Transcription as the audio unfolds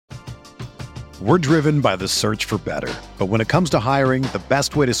We're driven by the search for better. But when it comes to hiring, the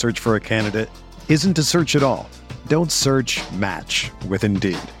best way to search for a candidate isn't to search at all. Don't search, match with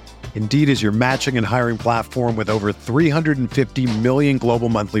Indeed. Indeed is your matching and hiring platform with over 350 million global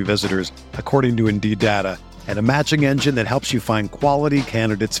monthly visitors, according to Indeed data, and a matching engine that helps you find quality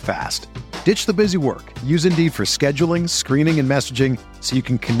candidates fast. Ditch the busy work. Use Indeed for scheduling, screening, and messaging so you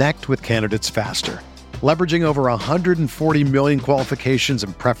can connect with candidates faster. Leveraging over 140 million qualifications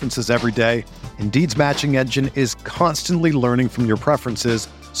and preferences every day, Indeed's matching engine is constantly learning from your preferences,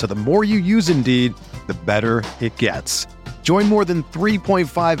 so the more you use Indeed, the better it gets. Join more than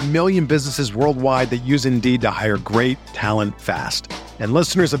 3.5 million businesses worldwide that use Indeed to hire great talent fast. And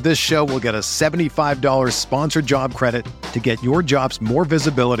listeners of this show will get a $75 sponsored job credit to get your jobs more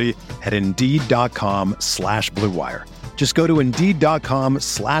visibility at Indeed.com/Blue Wire. Just go to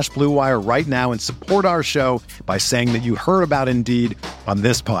Indeed.com/Blue Wire right now and support our show by saying that you heard about Indeed on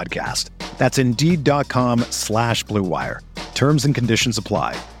this podcast. That's Indeed.com/Blue Wire. Terms and conditions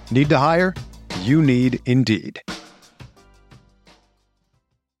apply. Need to hire? You need Indeed.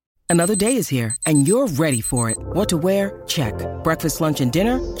 Another day is here, and you're ready for it. What to wear? Check. Breakfast, lunch, and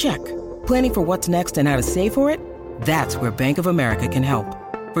dinner? Check. Planning for what's next and how to save for it? That's where Bank of America can help.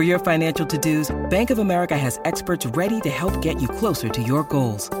 For your financial to-dos, Bank of America has experts ready to help get you closer to your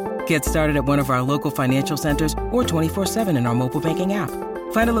goals. Get started at one of our local financial centers or 24/7 in our mobile banking app.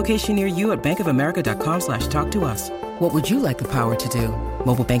 Find a location near you at bankofamerica.com/talktous. What would you like the power to do?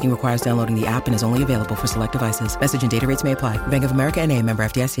 Mobile banking requires downloading the app and is only available for select devices. Message and data rates may apply. Bank of America N.A., member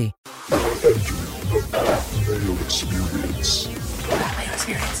FDIC. Mayo Experience. Mayo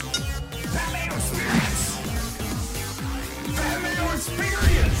Experience. Mayo Experience. Mayo Experience.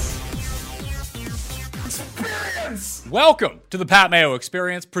 Welcome to the Pat Mayo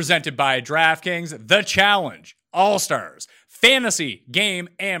Experience, presented by DraftKings, The Challenge, All-Stars, Fantasy, Game,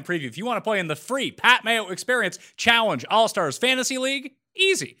 and Preview. If you want to play in the free Pat Mayo Experience Challenge All-Stars Fantasy League,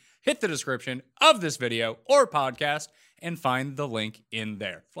 easy. Hit the description of this video or podcast and find the link in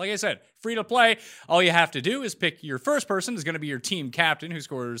there. Like I said, free to play. All you have to do is pick your first person is going to be your team captain who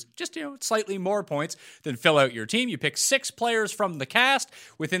scores just, slightly more points than fill out your team. You pick 6 players from the cast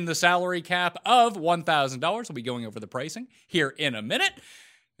within the salary cap of $1,000. We'll be going over the pricing here in a minute.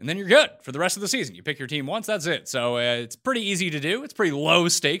 And then you're good for the rest of the season. You pick your team once, that's it. So it's pretty easy to do. It's pretty low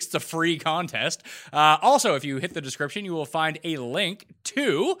stakes. It's a free contest. Also, if you hit the description, you will find a link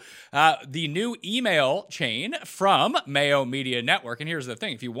to the new email chain from Mayo Media Network. And here's the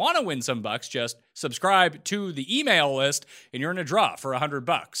thing. If you want to win some bucks, just subscribe to the email list and you're in a draw for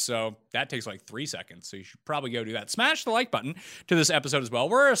 $100. So that takes like 3 seconds. So you should probably go do that. Smash the like button to this episode as well.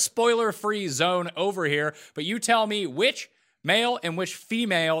 We're a spoiler-free zone over here, but you tell me which male and which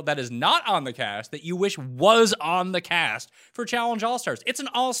female that is not on the cast that you wish was on the cast for Challenge All-Stars. It's an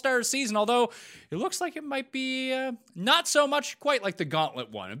All-Stars season, although it looks like it might be not so much quite like the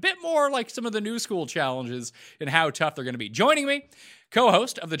Gauntlet one. A bit more like some of the new school challenges and how tough they're going to be. Joining me,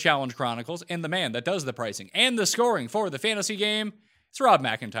 co-host of the Challenge Chronicles and the man that does the pricing and the scoring for the fantasy game, it's Rob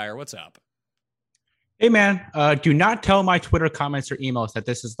McIntyre. What's up? Hey, man, do not tell my Twitter comments or emails that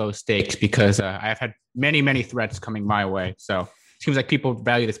this is low stakes because I've had many threats coming my way. So it seems like people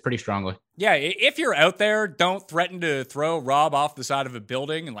value this pretty strongly. Yeah, if you're out there, don't threaten to throw Rob off the side of a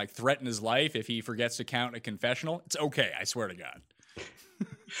building and threaten his life if he forgets to count a confessional. It's okay, I swear to God.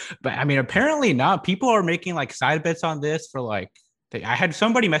 But I mean, apparently not. People are making side bets on this for I had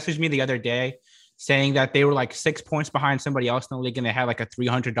somebody message me the other day saying that they were 6 points behind somebody else in the league and they had a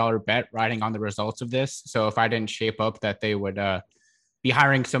 $300 bet riding on the results of this. So if I didn't shape up, that they would be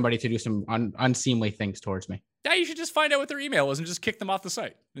hiring somebody to do some unseemly things towards me. Yeah, you should just find out what their email is and just kick them off the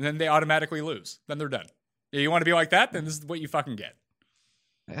site. And then they automatically lose. Then they're done. Yeah, you want to be like that? Then this is what you fucking get.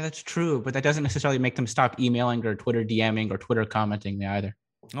 That's true, but that doesn't necessarily make them stop emailing or Twitter DMing or Twitter commenting me either.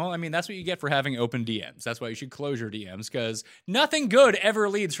 Well, I mean, that's what you get for having open DMs. That's why you should close your DMs, because nothing good ever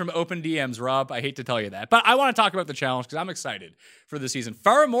leads from open DMs, Rob. I hate to tell you that. But I want to talk about the challenge because I'm excited for the season.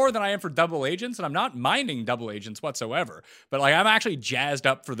 Far more than I am for double agents, and I'm not minding double agents whatsoever. But I'm actually jazzed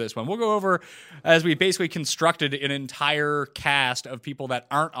up for this one. We'll go over, as we basically constructed an entire cast of people that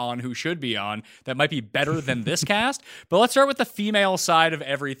aren't on who should be on that might be better than this cast. But let's start with the female side of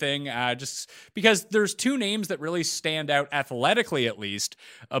everything, just because there's 2 names that really stand out athletically, at least,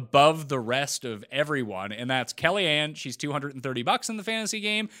 above the rest of everyone, and that's Kellyanne. She's $230 in the fantasy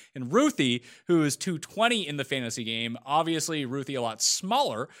game, and Ruthie, who is $220 in the fantasy game. Obviously, Ruthie a lot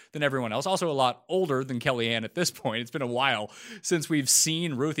smaller than everyone else, also a lot older than Kellyanne at this point. It's been a while since we've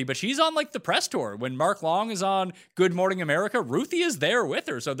seen Ruthie, but she's on the press tour. When Mark Long is on Good Morning America, Ruthie is there with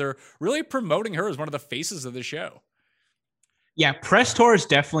her, so they're really promoting her as one of the faces of the show. Yeah, press tour is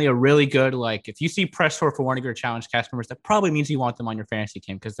definitely a really good, like, if you see press tour for one of your challenge cast members, that probably means you want them on your fantasy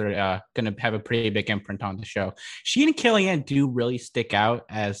team because they're going to have a pretty big imprint on the show. She and Kellyanne do really stick out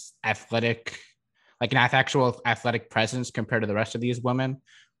as athletic, like an actual athletic presence compared to the rest of these women.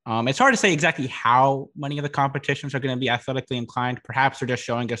 It's hard to say exactly how many of the competitions are going to be athletically inclined. Perhaps they're just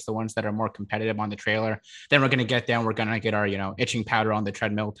showing us the ones that are more competitive on the trailer. Then we're going to get them. We're going to get our, itching powder on the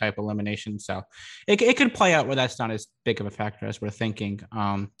treadmill type elimination. So it could play out where that's not as big of a factor as we're thinking.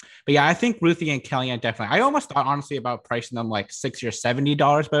 But yeah, I think Ruthie and Kellyanne definitely. I almost thought honestly about pricing them like $60 or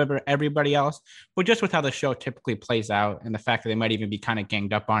 $70 over everybody else, but just with how the show typically plays out and the fact that they might even be kind of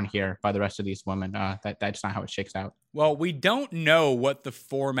ganged up on here by the rest of these women, that's not how it shakes out. Well, we don't know what the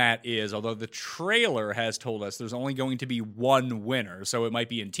format is, although the trailer has told us there's only going to be one winner. So it might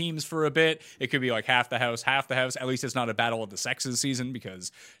be in teams for a bit. It could be like half the house, half the house. At least it's not a battle of the sexes season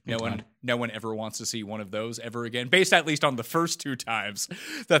because no one ever wants to see one of those ever again, based at least on the first two times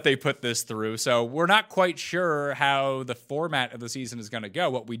that they put this through. So we're not quite sure how the format of the season is going to go.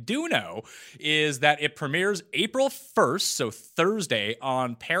 What we do know is that it premieres April 1st, so Thursday,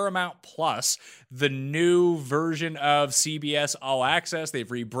 on Paramount Plus, the new version of CBS All Access. They've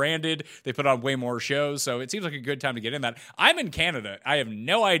rebranded. They put on way more shows, so it seems like a good time to get in that. I'm in Canada. I have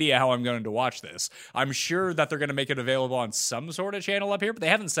no idea how I'm going to watch this. I'm sure that they're going to make it available on some sort of channel up here, but they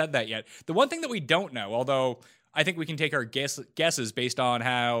haven't said that yet. The one thing that we don't know, although I think we can take our guesses based on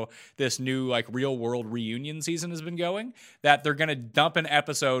how this new like real world reunion season has been going, that they're going to dump an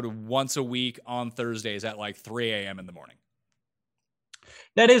episode once a week on Thursdays at like 3 a.m. in the morning.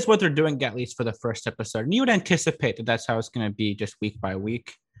 That is what they're doing, at least for the first episode. And you would anticipate that that's how it's going to be just week by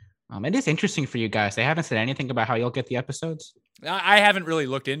week. It is interesting for you guys. They haven't said anything about how you'll get the episodes. I haven't really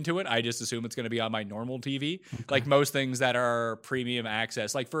looked into it. I just assume it's going to be on my normal TV. Okay. Like most things that are premium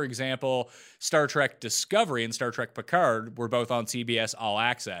access. Like, for example, Star Trek Discovery and Star Trek Picard were both on CBS All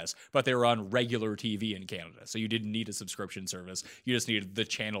Access, but they were on regular TV in Canada. So you didn't need a subscription service. You just needed the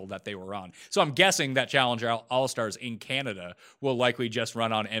channel that they were on. So I'm guessing that Challenger All-Stars in Canada will likely just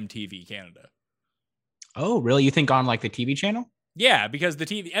run on MTV Canada. Oh, really? You think on like the TV channel? Yeah, because the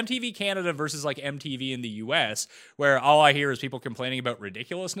MTV Canada versus like MTV in the US, where all I hear is people complaining about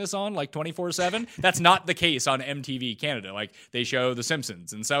ridiculousness on like 24/7. That's not the case on MTV Canada. Like they show The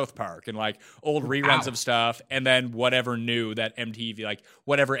Simpsons and South Park and like old reruns of stuff, and then whatever new that MTV, like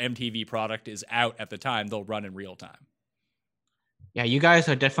whatever MTV product is out at the time, they'll run in real time. Yeah, you guys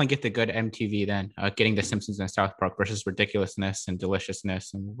definitely get the good MTV then, getting The Simpsons and South Park versus ridiculousness and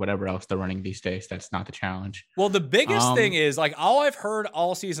deliciousness and whatever else they're running these days. That's not the challenge. Well, the biggest thing is like all I've heard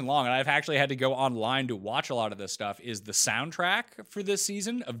all season long, and I've actually had to go online to watch a lot of this stuff, is the soundtrack for this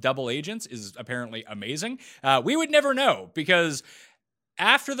season of Double Agents is apparently amazing. We would never know because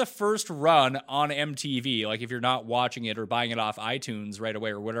after the first run on MTV, like if you're not watching it or buying it off iTunes right away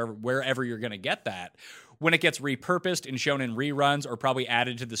or whatever, wherever you're going to get that, when it gets repurposed and shown in reruns or probably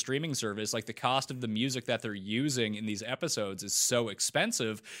added to the streaming service, like the cost of the music that they're using in these episodes is so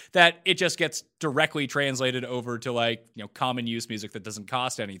expensive that it just gets directly translated over to like, common use music that doesn't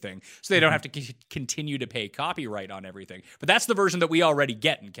cost anything. So they don't have to continue to pay copyright on everything. But that's the version that we already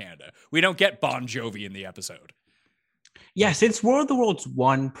get in Canada. We don't get Bon Jovi in the episode. Yeah, since War of the Worlds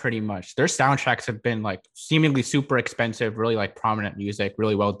 1, pretty much, their soundtracks have been like seemingly super expensive, really like prominent music,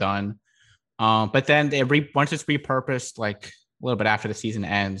 really well done. But then once it's repurposed, like a little bit after the season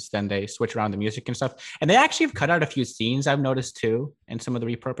ends, then they switch around the music and stuff. And they actually have cut out a few scenes I've noticed too in some of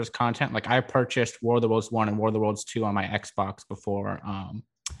the repurposed content. Like I purchased War of the Worlds 1 and War of the Worlds 2 on my Xbox before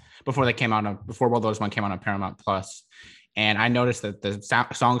they came out before War of the Worlds 1 came out on Paramount Plus. And I noticed that the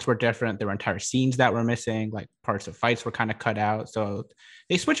songs were different. There were entire scenes that were missing, like parts of fights were kind of cut out. So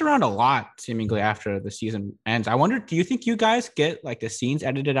they switch around a lot seemingly after the season ends. I wonder, do you think you guys get like the scenes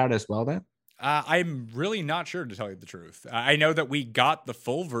edited out as well then? I'm really not sure, to tell you the truth. I know that we got the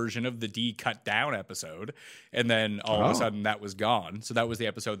full version of the D cut down episode, and then all of a sudden that was gone. So that was the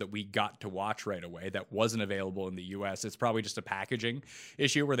episode that we got to watch right away that wasn't available in the US. It's probably just a packaging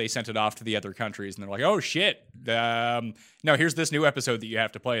issue where they sent it off to the other countries, and they're like, oh, shit. No, here's this new episode that you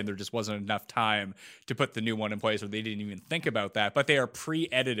have to play, and there just wasn't enough time to put the new one in place, or they didn't even think about that. But they are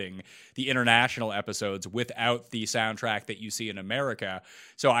pre-editing the international episodes without the soundtrack that you see in America.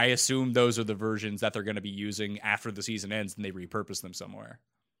 So I assume those are the versions that they're going to be using after the season ends and they repurpose them somewhere.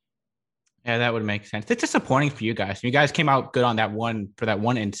 Yeah, that would make sense. It's disappointing for you guys. You guys came out good on that one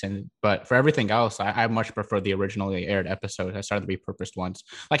incident, but for everything else, I much prefer the originally aired episode. I started the repurposed ones.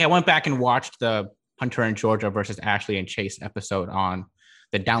 Like I went back and watched the Hunter and Georgia versus Ashley and Chase episode on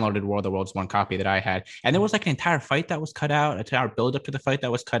the downloaded War of the Worlds 1 copy that I had. And there was like an entire fight that was cut out, an entire build up to the fight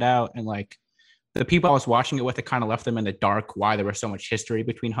that was cut out. And like the people I was watching it with, it kind of left them in the dark why there was so much history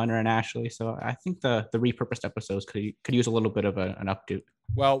between Hunter and Ashley. So I think the repurposed episodes could use a little bit of an update.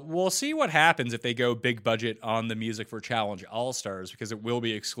 Well, we'll see what happens if they go big budget on the music for Challenge All-Stars, because it will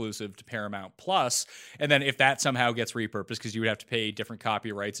be exclusive to Paramount Plus. And then if that somehow gets repurposed, because you would have to pay different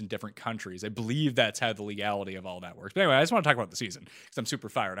copyrights in different countries. I believe that's how the legality of all that works. But anyway, I just want to talk about the season because I'm super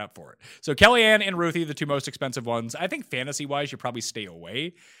fired up for it. So Kellyanne and Ruthie, the two most expensive ones. I think fantasy-wise, you probably stay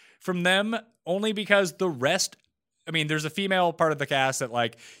away from them, only because the rest, I mean, there's a female part of the cast that,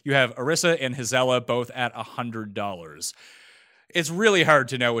 like, you have Arissa and Gisela both at $100. It's really hard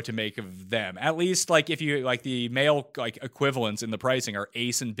to know what to make of them. At least, like, if you, like, the male, like, equivalents in the pricing are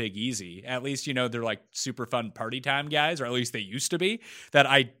Ace and Big Easy. At least, you know, they're, like, super fun party time guys, or at least they used to be. That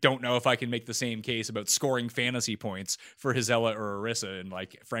I don't know if I can make the same case about scoring fantasy points for Gisela or Arissa. And,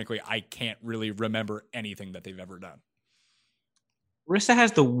 like, frankly, I can't really remember anything that they've ever done. Arissa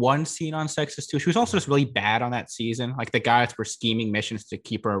has the one scene on Sexist too. She was also just really bad on that season. Like, the guys were scheming missions to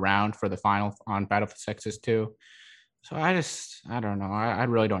keep her around for the final on Battle for Sexist 2. So I don't know. I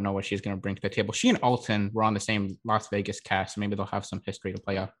really don't know what she's going to bring to the table. She and Alton were on the same Las Vegas cast, so maybe they'll have some history to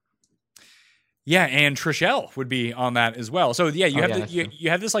play up. Yeah, and Trishelle would be on that as well. So yeah, you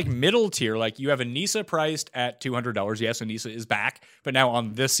have this like middle tier. Like, you have Aneesa priced at $200. Yes, Aneesa is back, but now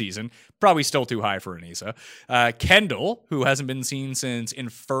on this season, probably still too high for Aneesa. Kendall, who hasn't been seen since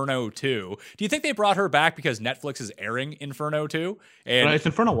Inferno 2. Do you think they brought her back because Netflix is airing Inferno 2? And it's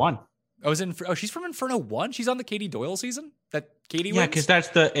Inferno 1. She's from Inferno 1? She's on the Katie Doyle season that Katie wins? Yeah,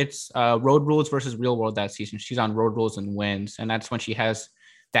 because it's Road Rules versus Real World that season. She's on Road Rules and wins. And that's when she has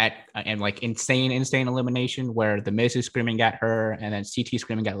that and like insane elimination where the Miz is screaming at her and then CT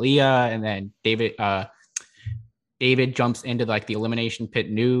screaming at Leah and then David jumps into like the elimination pit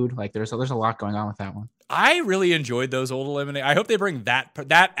nude. Like there's a lot going on with that one. I really enjoyed those old eliminations. I hope they bring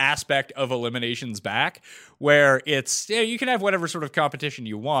that aspect of eliminations back, where it's, yeah, you can have whatever sort of competition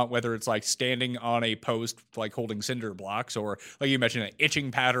you want, whether it's like standing on a post, like holding cinder blocks, or like you mentioned, an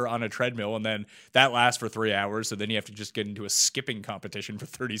itching patter on a treadmill, and then that lasts for 3 hours. So then you have to just get into a skipping competition for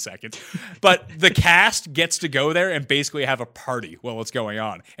 30 seconds. But the cast gets to go there and basically have a party while it's going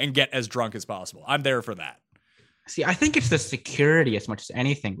on and get as drunk as possible. I'm there for that. See, I think it's the security as much as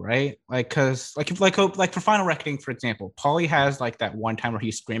anything, right? Like, because like for Final Reckoning, for example, Paulie has like that one time where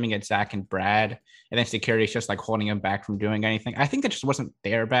he's screaming at Zach and Brad, and then security is just like holding him back from doing anything. I think that just wasn't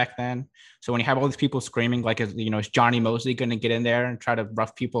there back then. So when you have all these people screaming, like, is Johnny Mosley going to get in there and try to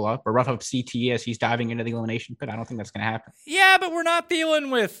rough people up or rough up CT as he's diving into the elimination pit? I don't think that's going to happen. Yeah, but we're not dealing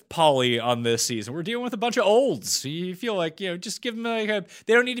with Paulie on this season. We're dealing with a bunch of olds. You feel like, just give them they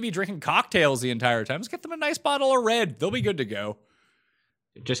don't need to be drinking cocktails the entire time. Just get them a nice bottle of red. They'll be good to go.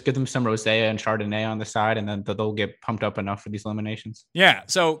 Just give them some rosé and Chardonnay on the side, and then they'll get pumped up enough for these eliminations. Yeah.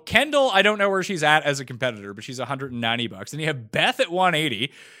 So Kendall, I don't know where she's at as a competitor, but she's $190. And you have Beth at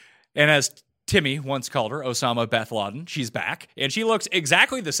 180, and as Timmy once called her, Osama Beth Laden, she's back, and she looks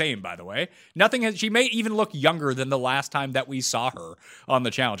exactly the same, by the way. She may even look younger than the last time that we saw her on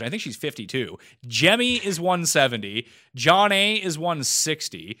the challenge. I think she's 52. Jemmy is 170. John A is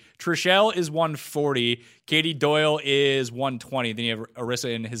 160. Trishelle is 140. Katie Doyle is 120. Then you have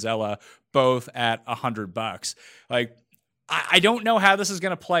Arissa and Gisela both at $100. Like, I don't know how this is going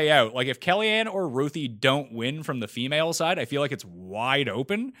to play out. Like, if Kellyanne or Ruthie don't win from the female side, I feel like it's wide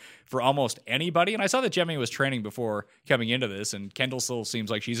open for almost anybody. And I saw that Jemmy was training before coming into this, and Kendall still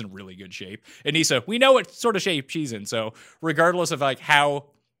seems like she's in really good shape. Aneesa, we know what sort of shape she's in. So regardless of like how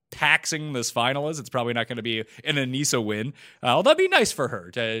taxing this final is, it's probably not going to be an Aneesa win. That'd be nice for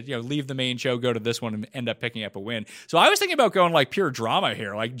her to leave the main show, go to this one, and end up picking up a win. So I was thinking about going like pure drama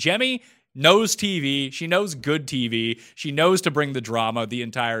here. Like, Jemmy knows TV. She knows good TV. She knows to bring the drama the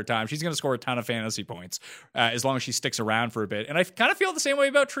entire time. She's going to score a ton of fantasy points as long as she sticks around for a bit. And I kind of feel the same way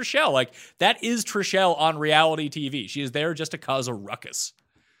about Trishelle. Like, that is Trishelle on reality TV. She is there just to cause a ruckus.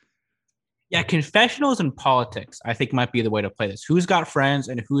 Yeah, confessionals and politics, I think, might be the way to play this. Who's got friends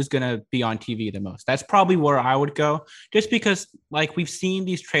and who's going to be on TV the most? That's probably where I would go, just because, like, we've seen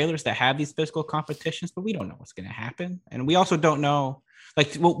these trailers that have these physical competitions, but we don't know what's going to happen. And we also don't know,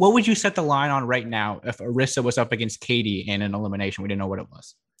 like, what would you set the line on right now if Arissa was up against Katie in an elimination? We didn't know what it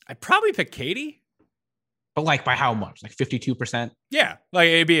was. I'd probably pick Katie. But like, by how much? Like 52%? Yeah, like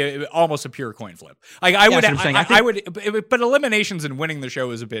it'd be almost a pure coin flip. Like I would, but eliminations and winning the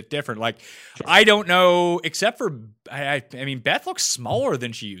show is a bit different. Like, sure. I don't know, except for I mean, Beth looks smaller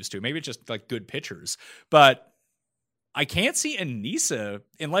than she used to. Maybe it's just like good pictures, but I can't see Aneesa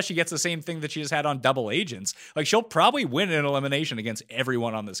unless she gets the same thing that she has had on Double Agents. Like, she'll probably win an elimination against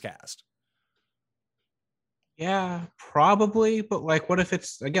everyone on this cast. Yeah, probably. But like, what if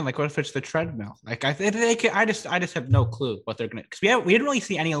it's again? Like, what if it's the treadmill? Like, I just have no clue what they're gonna. Because we didn't really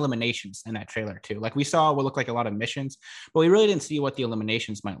see any eliminations in that trailer too. Like, we saw what looked like a lot of missions, but we really didn't see what the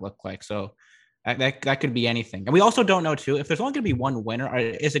eliminations might look like. So that could be anything. And we also don't know too if there's only gonna be one winner. Or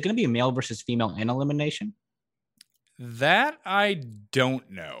is it gonna be male versus female in elimination? That I don't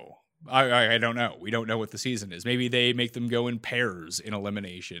know. I don't know. We don't know what the season is. Maybe they make them go in pairs in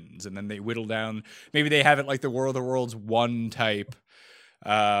eliminations, and then they whittle down. Maybe they have it like the War of the Worlds 1 type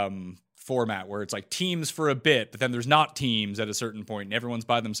format where it's like teams for a bit, but then there's not teams at a certain point, and everyone's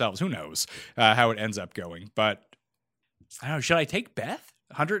by themselves. Who knows how it ends up going? But I don't know. Should I take Beth?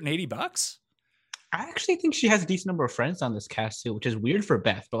 $180? I actually think she has a decent number of friends on this cast too, which is weird for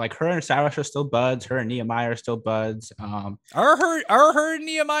Beth. But like her and Cyrus are still buds. Her and Nehemiah are still buds. Are her and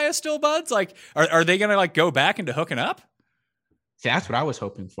Nehemiah still buds? Like, are they gonna like go back into hooking up? See, that's what I was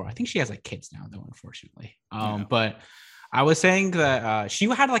hoping for. I think she has like kids now, though, unfortunately. But I was saying that she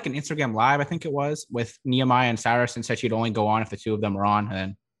had like an Instagram live, I think it was, with Nehemiah and Cyrus, and said she'd only go on if the two of them are on, and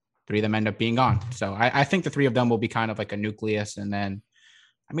then 3 of them end up being on. So I think the 3 of them will be kind of like a nucleus, and then.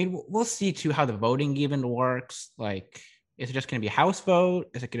 I mean, we'll see too how the voting even works. Like, is it just going to be a house vote?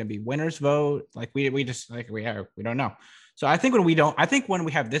 Is it going to be winners vote? Like, we don't know. So I think when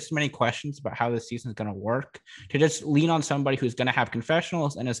we have this many questions about how this season is going to work, to just lean on somebody who's going to have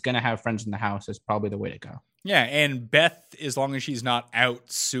confessionals and is going to have friends in the house is probably the way to go. Yeah, and Beth, as long as she's not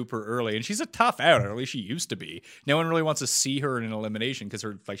out super early, and she's a tough out, or at least she used to be. No one really wants to see her in an elimination because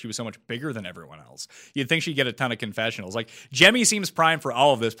she was so much bigger than everyone else. You'd think she'd get a ton of confessionals. Like, Jemmye seems primed for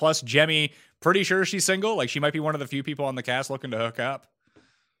all of this. Plus, Jemmye, pretty sure she's single. Like, she might be one of the few people on the cast looking to hook up.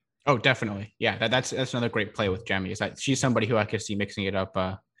 Oh, definitely. Yeah, that's another great play with Jemmye. Is that she's somebody who I could see mixing it up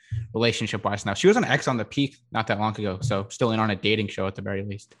relationship wise. Now, she was on X on the Peak not that long ago, so still in on a dating show at the very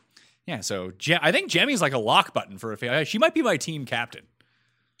least. Yeah, so I think Jemmy's like a lock button for a. She might be my team captain.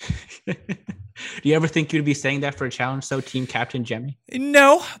 Do you ever think you'd be saying that for a challenge? So team captain Jemmye?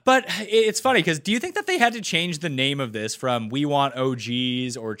 No, but it's funny because do you think that they had to change the name of this from We Want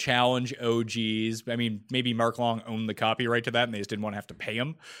OGs or Challenge OGs? I mean, maybe Mark Long owned the copyright to that and they just didn't want to have to pay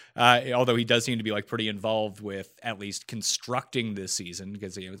him. Although he does seem to be like pretty involved with at least constructing this season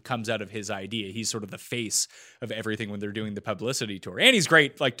because it comes out of his idea. He's sort of the face of everything when they're doing the publicity tour. And he's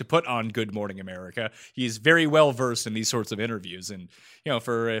great like to put on Good Morning America. He's very well versed in these sorts of interviews. And,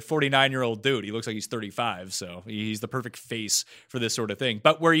 for a 49-year-old dude, he looks like he's 35, so he's the perfect face for this sort of thing.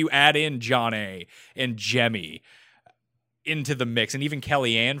 But where you add in Jonna and Jemmye into the mix, and even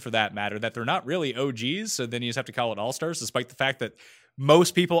Kellyanne for that matter, that they're not really OGs, so then you just have to call it All-Stars, despite the fact that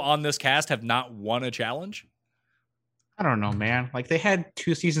most people on this cast have not won a challenge. I don't know, man. Like they had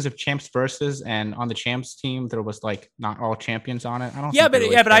 2 seasons of Champs versus, and on the Champs team there was like not all champions on it. I don't.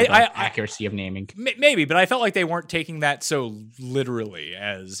 But I accuracy of naming. Maybe, but I felt like they weren't taking that so literally.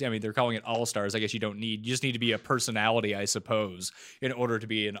 As I mean, they're calling it All Stars. I guess you just need to be a personality, I suppose, in order to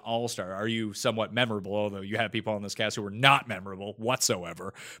be an All Star. Are you somewhat memorable? Although you have people on this cast who are not memorable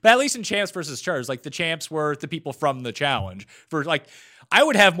whatsoever. But at least in Champs versus Stars, like the champs were the people from the challenge. For like, I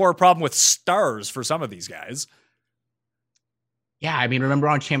would have more problem with stars for some of these guys. Yeah, I mean, remember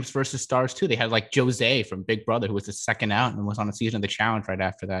on Champs versus Stars too, they had like Jose from Big Brother, who was the second out and was on a season of the challenge right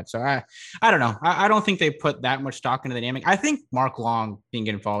after that. So I don't know. I don't think they put that much stock into the naming. I think Mark Long being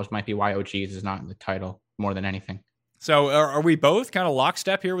involved might be why OGs is not in the title more than anything. So are we both kind of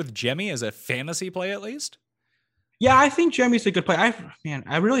lockstep here with Jemmye as a fantasy play at least? Yeah, I think Jemmye's a good play.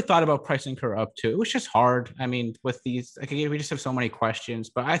 I really thought about pricing her up too. It was just hard. I mean, with these, we just have so many questions.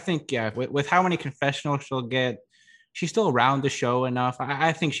 But I think, with how many confessionals she'll get, she's still around the show enough.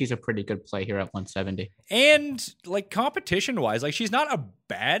 I think she's a pretty good play here at 170. And like competition-wise, like she's not a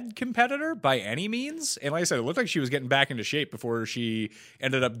bad competitor by any means. And like I said, it looked like she was getting back into shape before she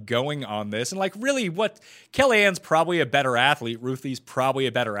ended up going on this. And like really Kellyanne's probably a better athlete. Ruthie's probably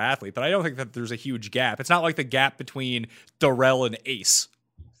a better athlete. But I don't think that there's a huge gap. It's not like the gap between Darrell and Ace.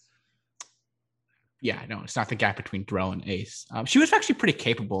 Yeah, no, it's not the gap between Darrell and Ace. She was actually pretty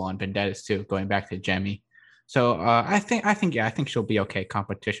capable on Vendettas too, going back to Jemmye. So I think she'll be okay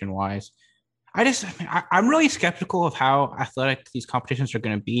competition wise. I'm really skeptical of how athletic these competitions are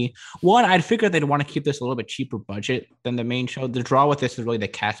going to be. One, I'd figure they'd want to keep this a little bit cheaper budget than the main show. The draw with this is really the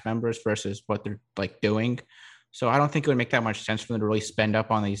cast members versus what they're like doing. So I don't think it would make that much sense for them to really spend up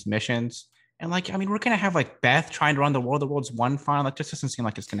on these missions. And we're going to have like Beth trying to run the War of the Worlds 1 final. That just doesn't seem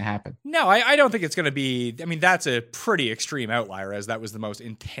like it's going to happen. No, I don't think it's going to be. I mean, that's a pretty extreme outlier, as that was the most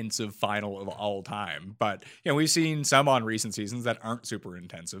intensive final of all time. But, we've seen some on recent seasons that aren't super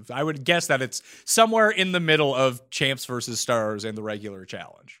intensive. I would guess that it's somewhere in the middle of Champs versus Stars and the regular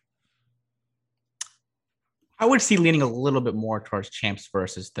challenge. I would see leaning a little bit more towards champs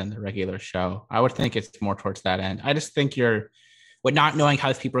versus than the regular show. I would think it's more towards that end. I just think with not knowing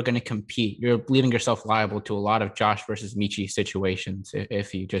how people are going to compete, you're leaving yourself liable to a lot of Josh versus Michi situations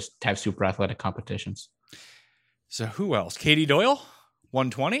if you just have super athletic competitions. So who else? Katie Doyle,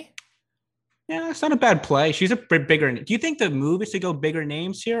 120. Yeah, it's not a bad play. She's a bit bigger. Do you think the move is to go bigger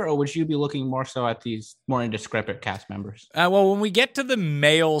names here, or would you be looking more so at these more indiscrepant cast members? Well, when we get to the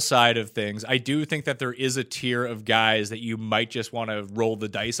male side of things, I do think that there is a tier of guys that you might just want to roll the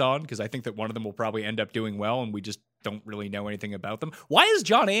dice on, because I think that one of them will probably end up doing well, and we just don't really know anything about them. Why is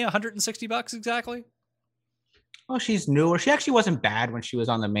John A $160 exactly? Oh, she's newer. She actually wasn't bad when she was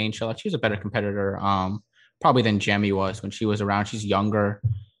on the main show. She was a better competitor, probably than Jemmy was when she was around. She's younger.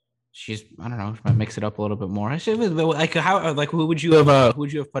 She's, I don't know, might mix it up a little bit more. Who would you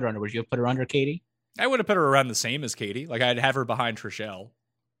have put her under? Would you have put her under Katie? I would have put her around the same as Katie. Like, I'd have her behind Trishelle.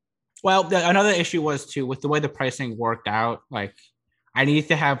 Well, another issue was too, with the way the pricing worked out, like I need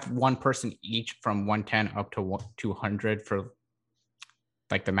to have one person each from 110 up to 200 for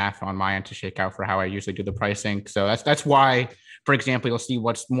like the math on my end to shake out for how I usually do the pricing. So that's why, for example, you'll see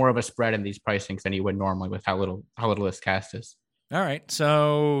what's more of a spread in these pricings than you would normally with how little this cast is. All right.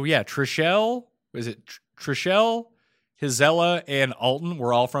 So, yeah, Trishelle, Trishelle, Hizella, and Alton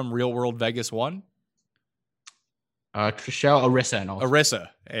were all from Real World Vegas 1? Trishelle, Arissa, and Alton. Arissa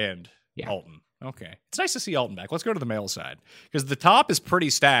and Alton. Okay. It's nice to see Alton back. Let's go to the male side, because the top is pretty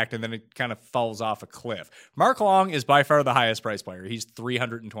stacked and then it kind of falls off a cliff. Mark Long is by far the highest priced player. He's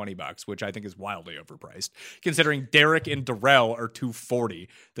 $320, which I think is wildly overpriced, considering Derek and Darrell are $240.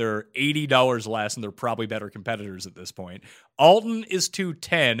 They're $80 less, and they're probably better competitors at this point. Alton is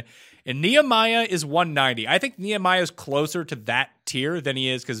 $210, and Nehemiah is $190. I think Nehemiah is closer to that tier than he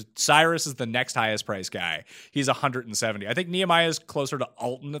is, because Cyrus is the next highest priced guy. He's $170. I think Nehemiah is closer to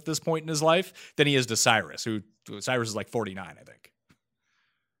Alton at this point in his life than he is to Cyrus, who Cyrus is like 49, I think.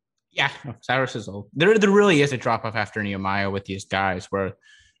 Yeah, Cyrus is old. There really is a drop off after Nehemiah with these guys, where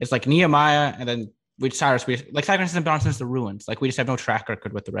it's like Nehemiah and then Cyrus hasn't been on since the ruins. Like, we just have no track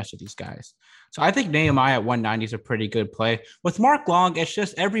record with the rest of these guys. So I think Nehemiah at 190 is a pretty good play. With Mark Long, it's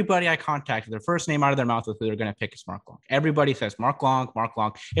just everybody I contacted, their first name out of their mouth with who they're going to pick is Mark Long. Everybody says Mark Long, Mark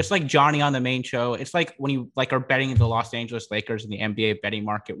Long. It's like Johnny on the main show. It's like when you are betting the Los Angeles Lakers in the NBA betting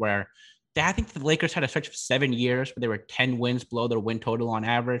market, where I think the Lakers had a stretch of 7 years where they were 10 wins below their win total on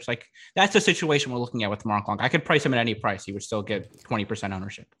average. Like, that's the situation we're looking at with Mark Long. I could price him at any price. He would still get 20%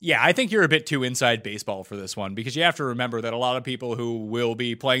 ownership. Yeah, I think you're a bit too inside baseball for this one, because you have to remember that a lot of people who will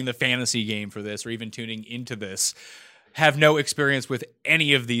be playing the fantasy game for this, or even tuning into this, have no experience with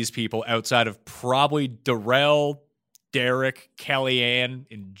any of these people outside of probably Darrell, Derek, Kellyanne,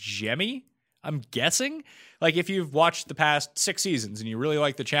 and Jemmy, I'm guessing. Like, if you've watched the past 6 seasons and you really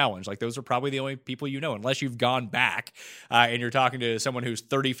like the challenge, like, those are probably the only people you know, unless you've gone back and you're talking to someone who's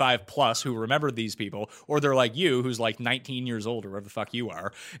 35 plus who remembered these people, or they're like you, who's like 19 years old or whatever the fuck you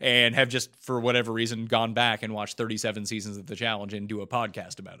are, and have just, for whatever reason, gone back and watched 37 seasons of the challenge and do a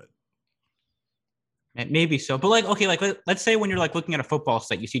podcast about it. Maybe so, but let's say when you're like looking at a football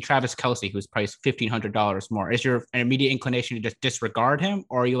site, you see Travis Kelce, who's priced $1,500 more. Is your an immediate inclination to just disregard him,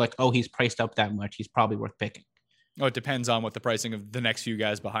 or are you like, oh, he's priced up that much, he's probably worth picking? Oh, it depends on what the pricing of the next few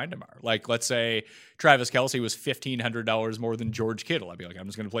guys behind him are. Like, let's say Travis Kelce was $1,500 more than George Kittle. I'd be like, I'm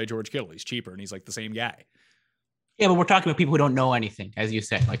just going to play George Kittle. He's cheaper, and he's like the same guy. Yeah, but we're talking about people who don't know anything, as you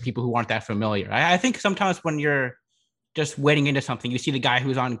said, like people who aren't that familiar. I think sometimes when you're just wading into something, you see the guy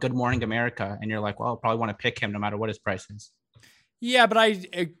who's on Good Morning America, and you're like, well, I'll probably want to pick him no matter what his price is. Yeah, but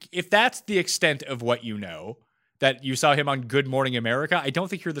if that's the extent of what you know, that you saw him on Good Morning America, I don't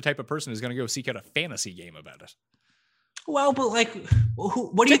think you're the type of person who's going to go seek out a fantasy game about it. Well, but like,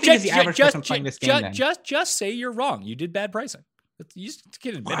 what do you think is the average person playing this game then? Just say you're wrong. You did bad pricing. You just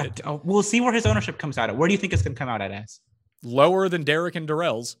get admitted. We'll see where his ownership comes out at. Where do you think it's going to come out at as? Lower than Derek and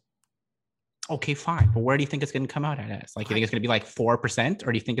Darrell's. Okay, fine. But where do you think it's going to come out at as? Like, you think it's going to be like 4%,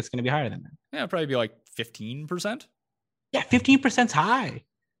 or do you think it's going to be higher than that? Yeah, it'll probably be like 15%. Yeah, 15% is high.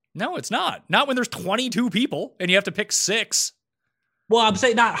 No, it's not. Not when there's 22 people and you have to pick 6. Well, I'm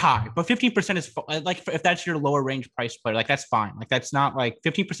saying not high, but 15% is like, if that's your lower range price player, like that's fine. Like, that's not like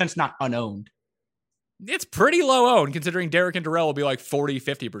 15% is not unowned. It's pretty low owned, considering Derek and Darrell will be like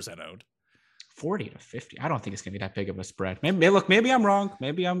 50% owned. 40 to 50. I don't think it's going to be that big of a spread. Maybe I'm wrong.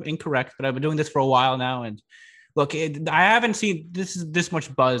 Maybe I'm incorrect, but I've been doing this for a while now. And look, I haven't seen this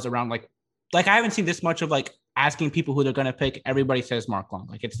much buzz around like I haven't seen this much of like asking people who they're going to pick. Everybody says Mark Long.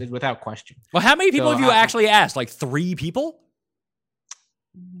 Like, it's without question. Well, how many people have you actually asked? Like 3 people?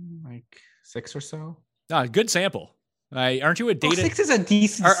 Like 6 or so. Good sample. Aren't you a data? 6 is a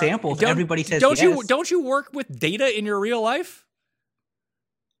decent sample. If everybody says yes. Don't you work with data in your real life?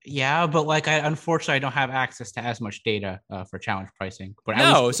 Yeah, but like unfortunately I don't have access to as much data for challenge pricing.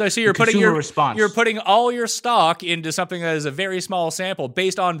 But so you're putting all your stock into something that is a very small sample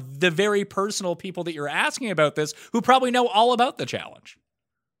based on the very personal people that you're asking about this, who probably know all about the challenge.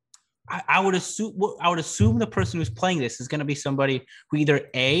 I would assume the person who's playing this is going to be somebody who either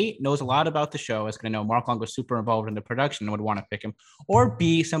A, knows a lot about the show, is going to know Mark Long was super involved in the production and would want to pick him, or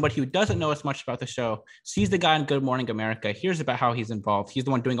B, somebody who doesn't know as much about the show, sees the guy in Good Morning America, hears about how he's involved, he's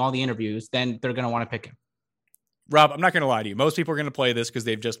the one doing all the interviews, then they're going to want to pick him. Rob, I'm not going to lie to you. Most people are going to play this because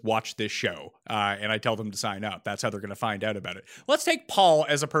they've just watched this show, and I tell them to sign up. That's how they're going to find out about it. Let's take Paul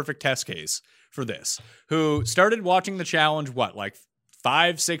as a perfect test case for this, who started watching the challenge,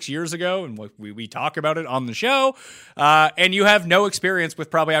 5-6 years ago, and we talk about it on the show, and you have no experience with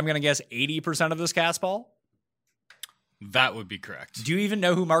probably, I'm going to guess, 80% of this cast, Paul? That would be correct. Do you even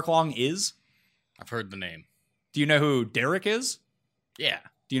know who Mark Long is? I've heard the name. Do you know who Derek is? Yeah.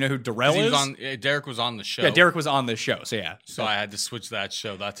 Do you know who Darrell is? Derek was on the show. Yeah, Derek was on this show, so yeah. So I had to switch that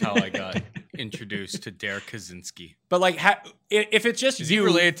show. That's how I got introduced to Derek Kaczynski. But like, if it's just is you... Is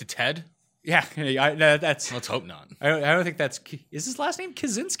he related to Ted? Yeah, that's... Let's hope not. I don't think that's... Is his last name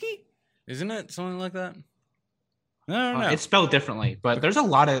Kaczynski? Isn't it something like that? I don't know. It's spelled differently, but there's a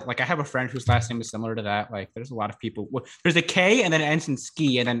lot of... Like, I have a friend whose last name is similar to that. Like, there's a lot of people... There's a K, and then it ends in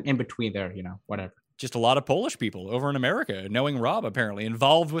ski, and then in between there, whatever. Just a lot of Polish people over in America, knowing Rob, apparently,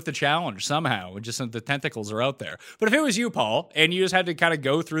 involved with the challenge somehow. Just the tentacles are out there. But if it was you, Paul, and you just had to kind of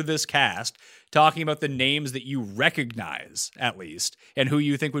go through this cast, talking about the names that you recognize, at least, and who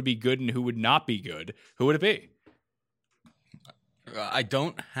you think would be good and who would not be good, who would it be? I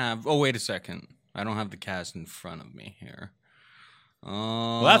don't have... Oh, wait a second. I don't have the cast in front of me here.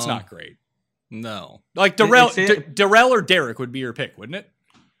 Well, that's not great. No. Like, Darrell or Derek would be your pick, wouldn't it?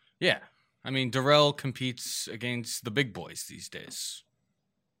 Yeah. I mean, Darrell competes against the big boys these days.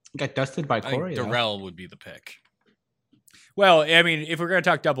 Got dusted by Corey. Darrell would be the pick. Well, I mean, if we're going to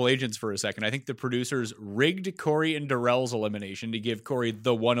talk double agents for a second, I think the producers rigged Corey and Darrell's elimination to give Corey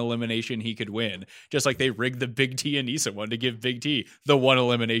the one elimination he could win, just like they rigged the Big T and Issa one to give Big T the one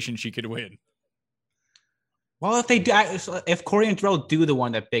elimination she could win. Well, if Corey and Darrell do the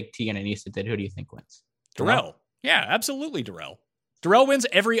one that Big T and Anissa did, who do you think wins? Darrell. Yeah, absolutely Darrell. Darrell wins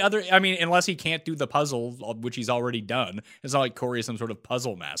every other... I mean, unless he can't do the puzzle, which he's already done. It's not like Corey is some sort of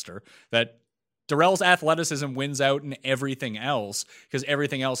puzzle master. That Darrell's athleticism wins out in everything else, because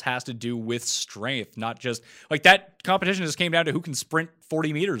everything else has to do with strength, not just... Like, that competition just came down to who can sprint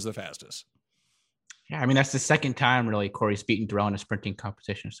 40 meters the fastest. Yeah, I mean, that's the second time, really, Corey's beaten Darrell in a sprinting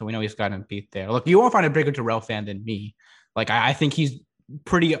competition, so we know he's got him beat there. Look, you won't find a bigger Darrell fan than me. Like, I think he's...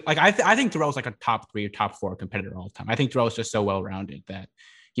 pretty like I think Darrell's like a top 3 or top 4 competitor all the time. I think Darrell's just so well rounded that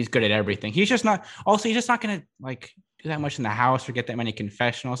he's good at everything. He's just not gonna like do that much in the house or get that many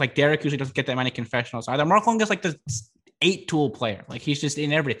confessionals. Like Derek usually doesn't get that many confessionals either. Mark Long is like the 8-tool player. Like he's just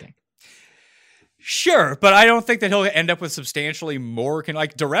in everything. Sure, but I don't think that he'll end up with substantially more.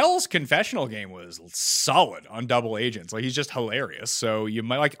 Like Darrell's confessional game was solid on double agents. Like he's just hilarious. So you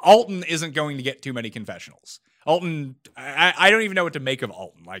might like Alton isn't going to get too many confessionals. Alton, I don't even know what to make of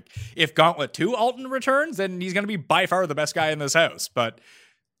Alton. Like, if Gauntlet 2 Alton returns, then he's going to be by far the best guy in this house. But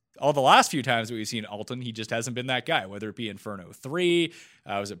all the last few times that we've seen Alton, he just hasn't been that guy, whether it be Inferno 3,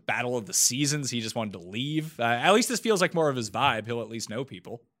 was it Battle of the Seasons, he just wanted to leave. At least this feels like more of his vibe. He'll at least know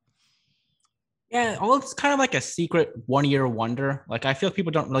people. Yeah, well, it's kind of like a secret one-year wonder. Like, I feel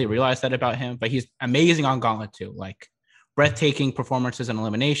people don't really realize that about him, but he's amazing on Gauntlet 2. Like, breathtaking performances and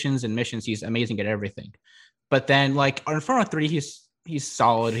eliminations and missions. He's amazing at everything. But then, like, on Inferno 3, he's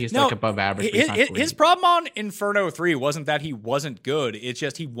solid. He's like above average. His problem on Inferno 3 wasn't that he wasn't good. It's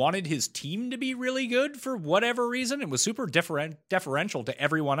just he wanted his team to be really good for whatever reason. It was super deferential to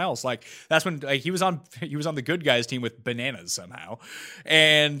everyone else. Like that's when he was on the good guys team with Bananas somehow,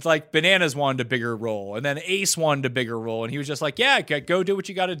 and like Bananas wanted a bigger role, and then Ace wanted a bigger role, and he was just like, yeah, go do what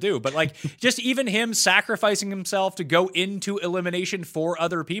you got to do. But like just even him sacrificing himself to go into elimination for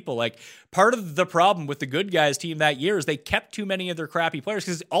other people. Like part of the problem with the good guys team that year is they kept too many of their crappy players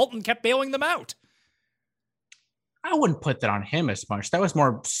because Alton kept bailing them out. I wouldn't put that on him as much. That was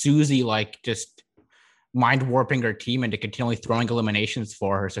more Susie, like just mind warping her team into continually throwing eliminations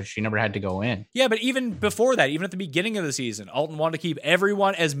for her so she never had to go in. Yeah, but even before that, even at the beginning of the season, Alton wanted to keep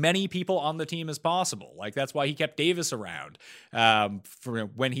as many people on the team as possible. Like that's why he kept Davis around for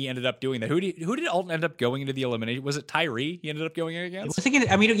when he ended up doing that. Who did Alton end up going into the elimination? Was it Tyree he ended up going against?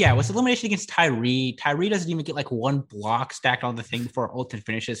 It was elimination against Tyree. Tyree doesn't even get like one block stacked on the thing before Alton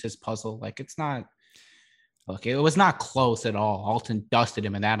finishes his puzzle. Like it's not... look, it was not close at all. Alton dusted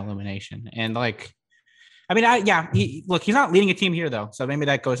him in that elimination. And like, I mean, he's not leading a team here though. So maybe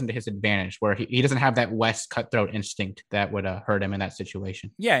that goes into his advantage where he doesn't have that West cutthroat instinct that would hurt him in that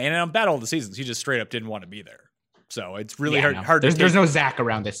situation. Yeah. And on Battle of the Seasons, he just straight up didn't want to be there. So it's really hard. There's no Zach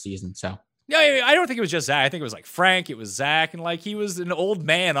around this season. So yeah, I don't think it was just Zach. I think it was like Frank, it was Zach. And like, he was an old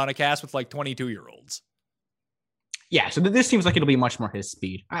man on a cast with like 22-year-olds. Yeah. So this seems like it'll be much more his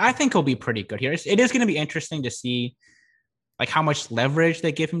speed. I think he'll be pretty good here. It is going to be interesting to see like how much leverage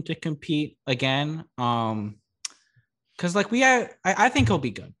they give him to compete again. Cause like I think he'll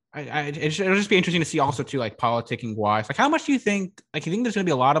be good. It'll just be interesting to see also too, like politicking wise, like how much do you think, like, you think there's going to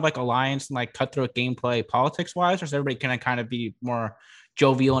be a lot of like alliance and like cutthroat gameplay politics wise, or is everybody going to kind of be more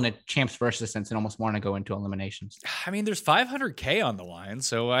jovial in a champs versus sense and almost want to go into eliminations? I mean, there's 500K on the line.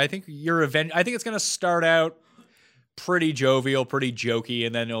 So I think I think it's going to start out pretty jovial, pretty jokey,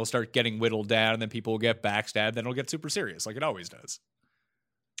 and then it'll start getting whittled down, and then people will get backstabbed, then it'll get super serious like it always does.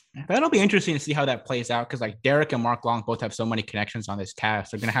 That'll be interesting to see how that plays out, because like Derek and Mark Long both have so many connections on this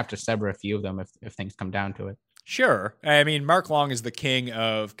cast. They're going to have to sever a few of them if things come down to it. Sure. I mean, Mark Long is the king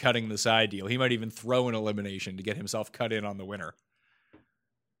of cutting the side deal. He might even throw an elimination to get himself cut in on the winner.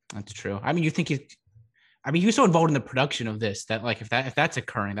 That's true. I mean, he was so involved in the production of this that like if that's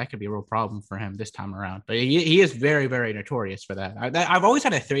occurring, that could be a real problem for him this time around. But he is very, very notorious for that. I've always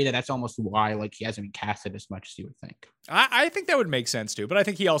had a theory that that's almost why like he hasn't been casted as much as you would think. I think that would make sense too, but I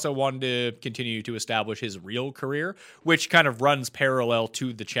think he also wanted to continue to establish his real career, which kind of runs parallel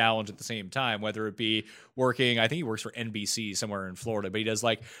to the challenge at the same time, whether it be working, I think he works for NBC somewhere in Florida, but he does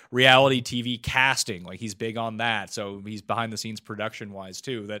like reality TV casting. Like he's big on that. So he's behind the scenes production wise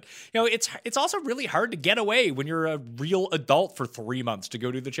too, that, you know, it's also really hard to get away when you're a real adult for 3 months to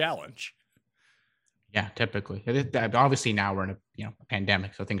go do the challenge. Yeah, typically. Obviously now we're in a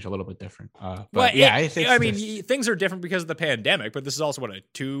pandemic, so things are a little bit different. Things are different because of the pandemic, but this is also what, a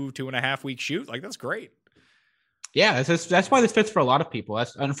 2.5 week shoot. Like that's great. Yeah, that's why this fits for a lot of people.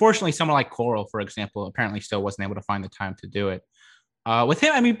 That's unfortunately someone like Coral, for example, apparently still wasn't able to find the time to do it. With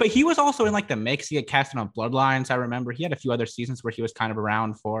him, I mean, but he was also in like the mix. He had casted on Bloodlines. I remember he had a few other seasons where he was kind of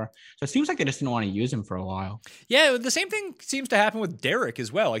around for. So it seems like they just didn't want to use him for a while. Yeah, the same thing seems to happen with Derek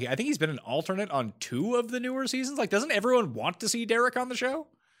as well. Like I think he's been an alternate on 2 of the newer seasons. Like, doesn't everyone want to see Derek on the show?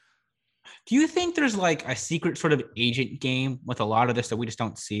 Do you think there's like a secret sort of agent game with a lot of this that we just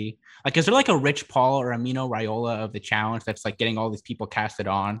don't see? Like, is there like a Rich Paul or Amino Raiola of the challenge that's like getting all these people casted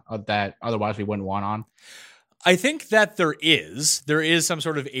on that otherwise we wouldn't want on? I think that there is some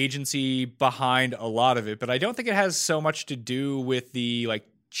sort of agency behind a lot of it, but I don't think it has so much to do with the like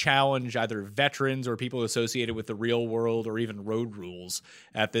challenge, either veterans or people associated with the real world or even road rules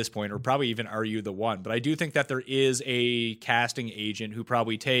at this point, or probably even Are You the One? But I do think that there is a casting agent who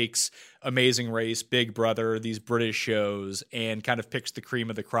probably takes Amazing Race, Big Brother, these British shows, and kind of picks the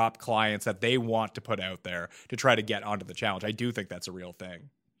cream of the crop clients that they want to put out there to try to get onto the challenge. I do think that's a real thing.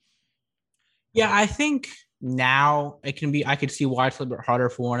 Yeah, I think now it can be, I could see why it's a little bit harder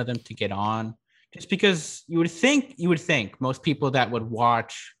for one of them to get on, just because you would think most people that would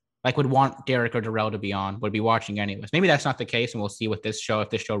watch, like would want Derek or Darrell to be on, would be watching anyways. Maybe that's not the case, and we'll see with this show. If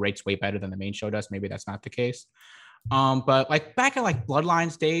this show rates way better than the main show does, maybe that's not the case. But like back in like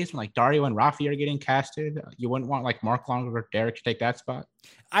Bloodlines days when like Dario and Rafi are getting casted, you wouldn't want like Mark Long or Derek to take that spot.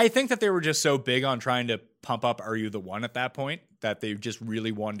 I think that they were just so big on trying to pump up Are You the One at that point that they just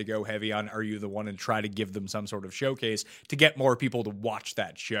really wanted to go heavy on Are You the One and try to give them some sort of showcase to get more people to watch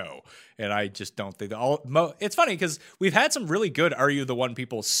that show. And I just don't think it's funny because we've had some really good Are You the One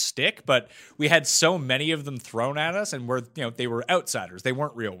people stick, but we had so many of them thrown at us, and they were outsiders. They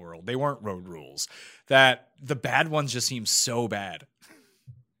weren't real world. They weren't road rules, that the bad ones just seem so bad.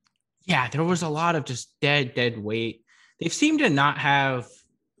 Yeah, there was a lot of just dead weight. They seem to not have,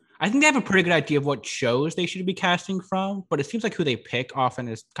 I think they have a pretty good idea of what shows they should be casting from, but it seems like who they pick often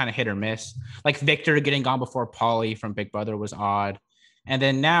is kind of hit or miss. Like Victor getting gone before Pauly from Big Brother was odd. And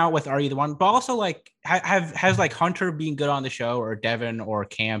then now with Are You the One? But also like has like Hunter being good on the show, or Devin or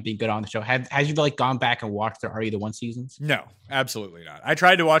Cam being good on the show? Has you like gone back and watched their Are You the One seasons? No, absolutely not. I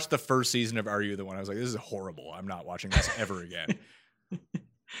tried to watch the first season of Are You the One. I was like, this is horrible. I'm not watching this ever again.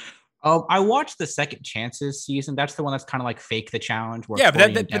 I watched the Second Chances season. That's the one that's kind of like fake the challenge. Yeah,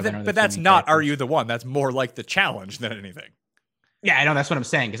 but that's not Are You the One? That's more like the challenge than anything. Yeah, I know. That's what I'm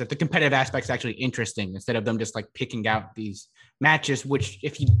saying, is that the competitive aspect is actually interesting instead of them just like picking out these matches, which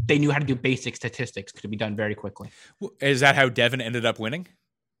if they knew how to do basic statistics, could be done very quickly. Is that how Devin ended up winning?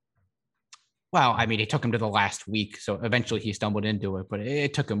 Well, I mean, it took him to the last week, so eventually he stumbled into it, but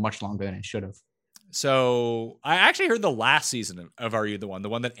it took him much longer than it should have. So I actually heard the last season of Are You the One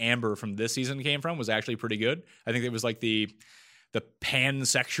that Amber from this season came from, was actually pretty good. I think it was like the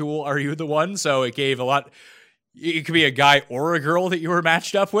pansexual Are You the One? So it gave a lot. It could be a guy or a girl that you were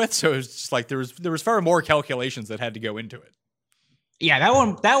matched up with. So it was just like there was far more calculations that had to go into it. Yeah,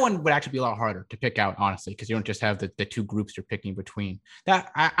 that one would actually be a lot harder to pick out, honestly, because you don't just have the two groups you're picking between.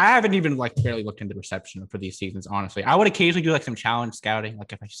 That I haven't even barely looked into reception for these seasons, honestly. I would occasionally do some challenge scouting,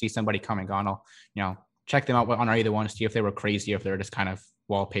 like if I see somebody coming on, I'll check them out on Are You the One to see if they were crazy or if they're just kind of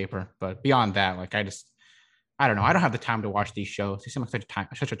wallpaper. But beyond that, I don't know. I don't have the time to watch these shows. They seem like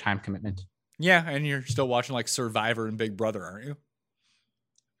such a time commitment. Yeah, and you're still watching like Survivor and Big Brother, aren't you?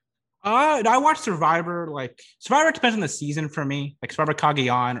 I watch Survivor. Survivor depends on the season for me. Like Survivor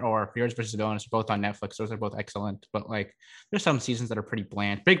Cagayan or Fears versus Villains are both on Netflix. Those are both excellent. But there's some seasons that are pretty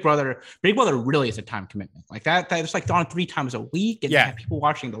bland. Big Brother really is a time commitment. Like that it's on 3 times a week, and you have people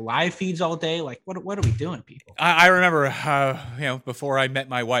watching the live feeds all day. Like what are we doing, people? I remember, before I met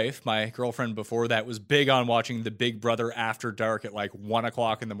my wife, my girlfriend before that was big on watching the Big Brother After Dark at 1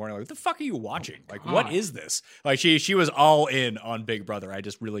 o'clock in the morning. Like, what the fuck are you watching? What is this? She was all in on Big Brother. I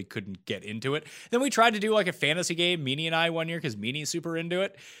just really couldn't get into it. Then we tried to do a fantasy game, Meanie and I, one year, because Meanie's super into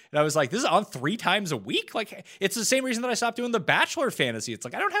it. And I was like, this is on 3 times a week? It's the same reason that I stopped doing the Bachelor fantasy. It's I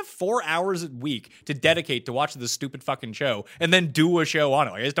don't have 4 hours a week to dedicate to watch this stupid fucking show and then do a show on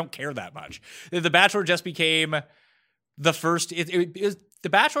it. I just don't care that much. The Bachelor just became the first... The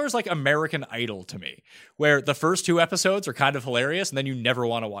Bachelor is like American Idol to me, where the first 2 episodes are kind of hilarious and then you never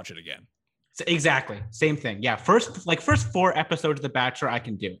want to watch it again. Exactly. Same thing. Yeah. First 4 episodes of The Bachelor I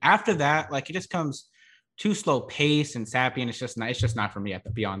can do. After that, it just comes too slow pace and sappy, and it's just not for me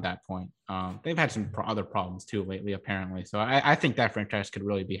beyond that point. They've had some other problems too lately, apparently. So I think that franchise could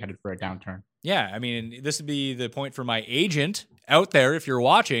really be headed for a downturn. Yeah. I mean, this would be the point for my agent out there. If you're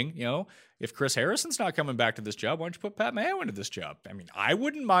watching, if Chris Harrison's not coming back to this job, why don't you put Pat Mayo into this job? I mean, I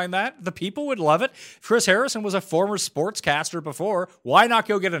wouldn't mind that. The people would love it. If Chris Harrison was a former sportscaster before, why not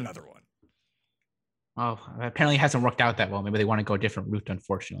go get another one? Oh, apparently it hasn't worked out that well. Maybe they want to go a different route,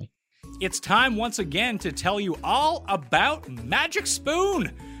 unfortunately. It's time once again to tell you all about Magic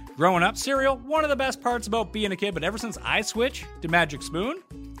Spoon. Growing up, cereal, one of the best parts about being a kid, but ever since I switched to Magic Spoon,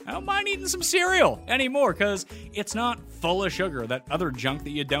 I don't mind eating some cereal anymore because it's not full of sugar, that other junk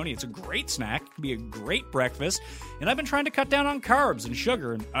that you don't eat. It's a great snack, it can be a great breakfast, and I've been trying to cut down on carbs and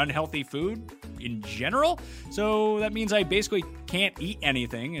sugar and unhealthy food in general, so that means I basically can't eat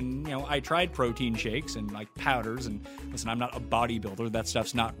anything, and I tried protein shakes and powders, and listen, I'm not a bodybuilder, that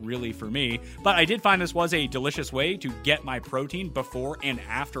stuff's not really for me, but I did find this was a delicious way to get my protein before and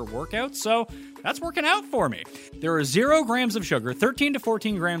after workouts, so that's working out for me. There are 0 grams of sugar, 13 to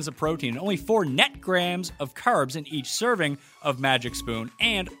 14 grams of protein, and only 4 net grams of carbs in each serving of Magic Spoon,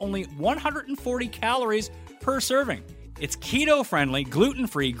 and only 140 calories per serving. It's keto-friendly,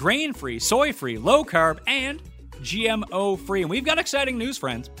 gluten-free, grain-free, soy-free, low-carb, and GMO-free. And we've got exciting news,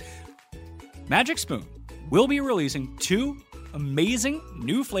 friends. Magic Spoon will be releasing 2 amazing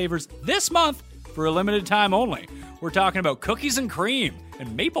new flavors this month for a limited time only. We're talking about cookies and cream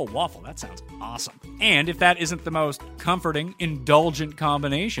and maple waffle. That sounds awesome. And if that isn't the most comforting, indulgent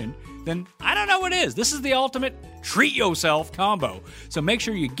combination, then I don't know what is. This is the ultimate treat yourself combo. So make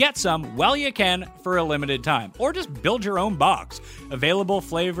sure you get some while you can for a limited time, or just build your own box. Available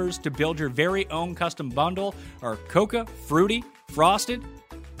flavors to build your very own custom bundle are Coca, Fruity, Frosted,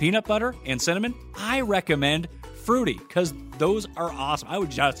 Peanut Butter, and Cinnamon. I recommend Fruity because those are awesome. I would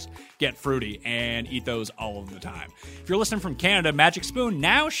just get Fruity and eat those all of the time. If you're listening from Canada, Magic Spoon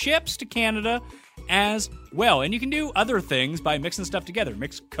now ships to Canada as well. And you can do other things by mixing stuff together.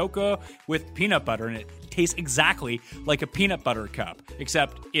 Mix cocoa with peanut butter and it tastes exactly like a peanut butter cup,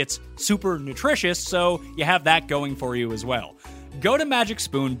 except it's super nutritious, so you have that going for you as well. Go to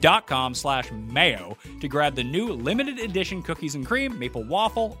magicspoon.com/mayo to grab the new limited edition cookies and cream, maple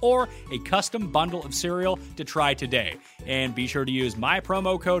waffle, or a custom bundle of cereal to try today. And be sure to use my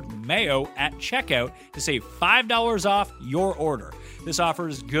promo code MAYO at checkout to save $5 off your order. This offer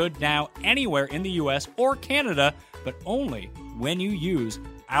is good now anywhere in the US or Canada, but only when you use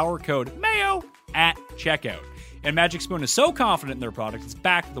our code MAYO at checkout. And Magic Spoon is so confident in their product, it's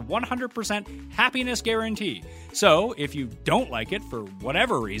backed with a 100% happiness guarantee. So, if you don't like it for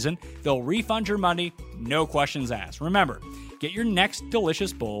whatever reason, they'll refund your money, no questions asked. Remember, get your next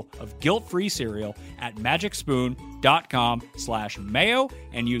delicious bowl of guilt-free cereal at magicspoon.com/mayo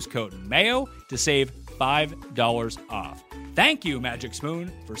and use code MAYO to save $5 off. Thank you, Magic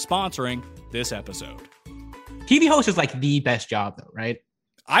Spoon, for sponsoring this episode. TV host is the best job, though, right?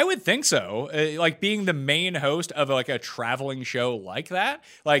 I would think so. Like being the main host of like a traveling show like that,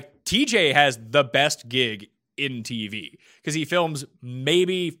 like TJ has the best gig in TV because he films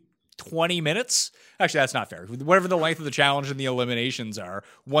maybe 20 minutes. Actually, that's not fair. Whatever the length of the challenge and the eliminations are,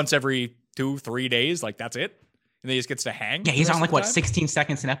 once every 2-3 days, like that's it. And then he just gets to hang. Yeah, he's on like what, 16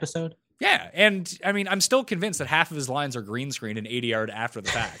 seconds an episode? Yeah. And I mean, I'm still convinced that half of his lines are green screen and 80-yard after the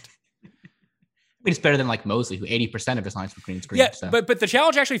fact. It's better than like Mosley, who 80% of his lines were green screen. Yeah, so. but the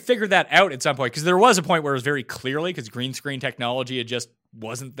challenge actually figured that out at some point because there was a point where it was very clearly because green screen technology had just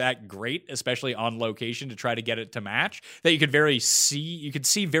wasn't that great, especially on location to try to get it to match, that you could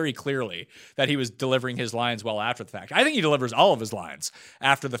see very clearly that he was delivering his lines well after the fact. I think he delivers all of his lines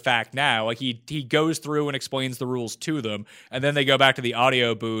after the fact now. Like he goes through and explains the rules to them, and then they go back to the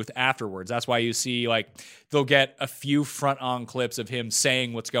audio booth afterwards. That's why you see like they'll get a few front-on clips of him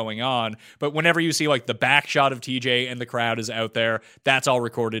saying what's going on, but whenever you see like the back shot of TJ and the crowd is out there, that's all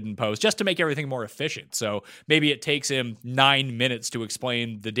recorded in post just to make everything more efficient. So maybe it takes him 9 minutes to explain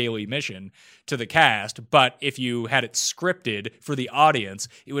the daily mission to the cast, but if you had it scripted for the audience,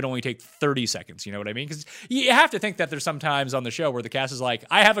 it would only take 30 seconds. You know what I mean? Because you have to think that there's some times on the show where the cast is like,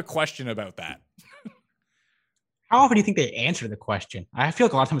 I have a question about that. How often do you think they answer the question? I feel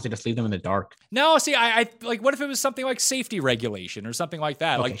like a lot of times they just leave them in the dark. No, see, I like, what if it was something like safety regulation or something like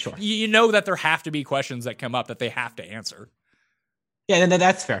that? Okay, like, sure. you know that there have to be questions that come up that they have to answer. Yeah,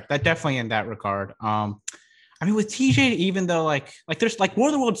 that's fair. That definitely in that regard. I mean, with TJ, even though like there's like War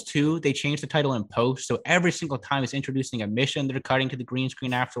of the Worlds 2, they changed the title in post. So every single time it's introducing a mission, they're cutting to the green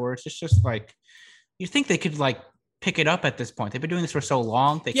screen afterwards. It's just like, you think they could like pick it up at this point. They've been doing this for so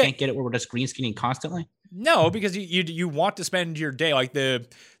long. They can't get it where we're just green screening constantly. No, because you want to spend your day, like the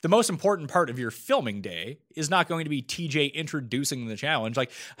most important part of your filming day is not going to be TJ introducing the challenge.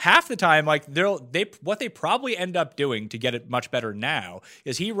 Like half the time, like what they probably end up doing to get it much better now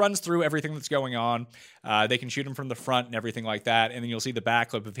is he runs through everything that's going on. They can shoot him from the front and everything like that, and then you'll see the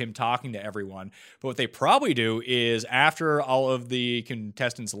back clip of him talking to everyone. But what they probably do is after all of the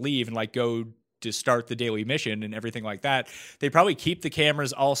contestants leave and like go to start the daily mission and everything like that, they probably keep the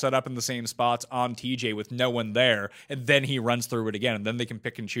cameras all set up in the same spots on TJ with no one there, and then he runs through it again, and then they can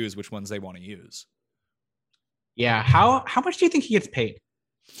pick and choose which ones they want to use. Yeah, how much do you think he gets paid?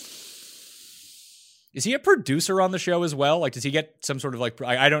 Is he a producer on the show as well? Like, does he get some sort of like,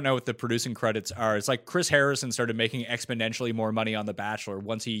 I don't know what the producing credits are. It's like Chris Harrison started making exponentially more money on The Bachelor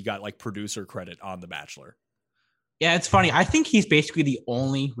once he got like producer credit on The Bachelor. Yeah, it's funny. I think he's basically the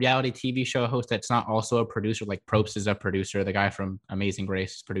only reality TV show host that's not also a producer. Like Probst is a producer. The guy from Amazing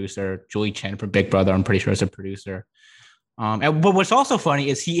Race is a producer. Julie Chen from Big Brother, I'm pretty sure, is a producer. But what's also funny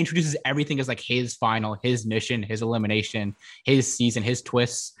is he introduces everything as like his final, his mission, his elimination, his season, his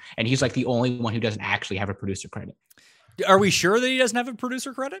twists. And he's like the only one who doesn't actually have a producer credit. Are we sure that he doesn't have a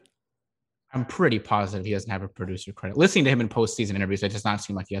producer credit? I'm pretty positive he doesn't have a producer credit. Listening to him in postseason interviews, it does not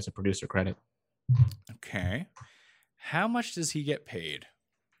seem like he has a producer credit. Okay. How much does he get paid?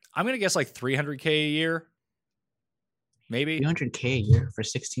 I'm going to guess like $300K a year. Maybe $300K a year for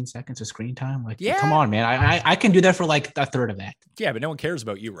 16 seconds of screen time. Like, yeah. Come on, man. I can do that for like a third of that. Yeah, but no one cares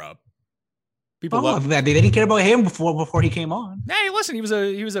about you, Rob. People love that. They didn't care about him before he came on. Hey, listen, he was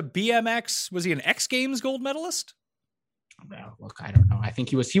a BMX. Was he an X Games gold medalist? Well, look, I don't know. I think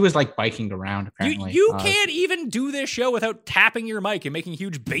he was like biking around. Apparently, you can't even do this show without tapping your mic and making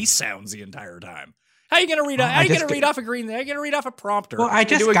huge bass sounds the entire time. How are you gonna read? How are you gonna read off a green? How are you gonna read off a prompter? Well, I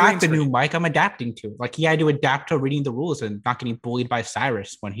just got the new mic. I'm adapting to it. Like he had to adapt to reading the rules and not getting bullied by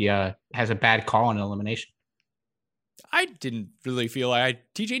Cyrus when he has a bad call on elimination. I didn't really feel like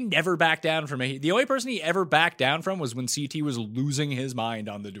TJ never backed down from it. The only person he ever backed down from was when CT was losing his mind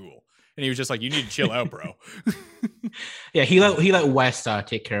on the duel, and he was just like, "You need to chill out, bro." Yeah, he let Wes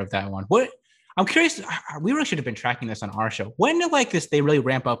take care of that one. What? I'm curious. We really should have been tracking this on our show. When did like this they really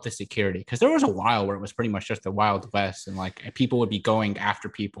ramp up the security? Because there was a while where it was pretty much just the Wild West, and like people would be going after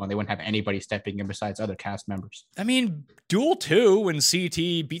people, and they wouldn't have anybody stepping in besides other cast members. I mean, Duel 2, when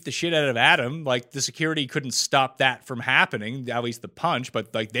CT beat the shit out of Adam, like the security couldn't stop that from happening. At least the punch,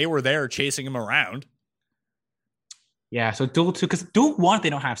 but like they were there chasing him around. Yeah, so Duel 2, because Duel 1, they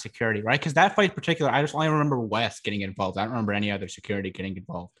don't have security, right? Because that fight in particular, I just only remember Wes getting involved. I don't remember any other security getting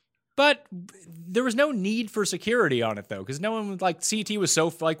involved. But there was no need for security on it, though, because no one was like, CT was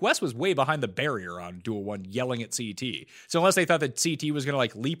so, like, Wes was way behind the barrier on Duel 1 yelling at CT. So unless they thought that CT was going to,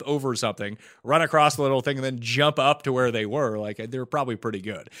 like, leap over something, run across the little thing, and then jump up to where they were, like, they were probably pretty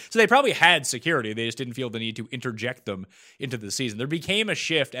good. So they probably had security. They just didn't feel the need to interject them into the season. There became a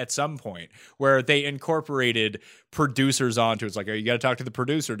shift at some point where they incorporated producers onto it. It's like, oh, you got to talk to the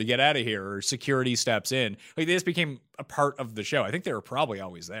producer to get out of here, or security steps in. Like, they just became a part of the show. I think they were probably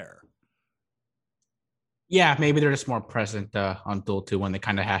always there. Yeah, maybe they're just more present on Duel 2 when they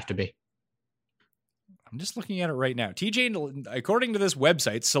kind of have to be. I'm just looking at it right now. TJ, according to this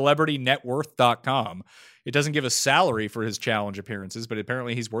website, celebritynetworth.com, it doesn't give a salary for his challenge appearances, but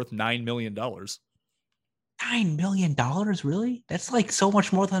apparently he's worth $9 million. $9 million, really? That's like so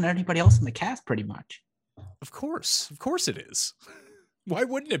much more than anybody else in the cast, pretty much. Of course it is. Why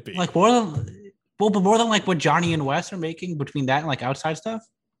wouldn't it be? Like more than like what Johnny and Wes are making between that and like outside stuff.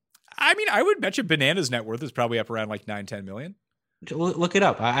 I mean, I would bet you Banana's net worth is probably up around like 9-10 million. Look it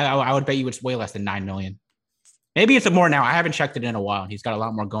up. I would bet you it's way less than 9 million. Maybe it's more now. I haven't checked it in a while, and he's got a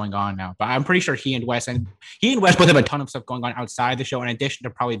lot more going on now. But I'm pretty sure he and Wes both have a ton of stuff going on outside the show, in addition to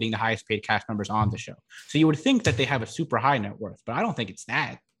probably being the highest paid cast members on the show. So you would think that they have a super high net worth, but I don't think it's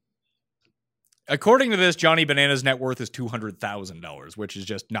that. According to this, Johnny Bananas' net worth is $200,000, which is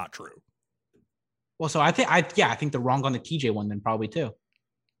just not true. Well, so I think they're wrong on the TJ one then probably too.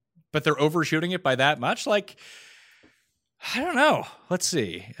 But they're overshooting it by that much? Like, I don't know. Let's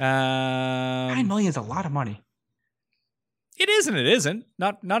see. 9 million is a lot of money. It is and it isn't.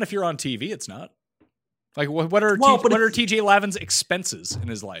 Not if you're on TV, it's not. Like, what are TJ Lavin's expenses in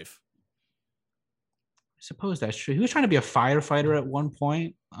his life? I suppose that's true. He was trying to be a firefighter at one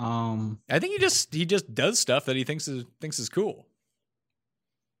point. I think he just does stuff that he thinks is cool.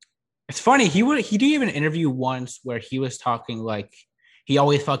 It's funny. He did even an interview once where he was talking like he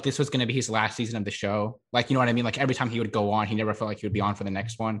always felt this was going to be his last season of the show. Like, you know what I mean? Like every time he would go on, he never felt like he would be on for the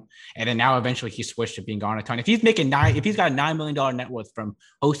next one. And then now eventually he switched to being on a ton. If he's got a $9 million net worth from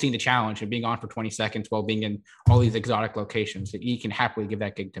hosting the challenge and being on for 20 seconds while being in all these exotic locations, he can happily give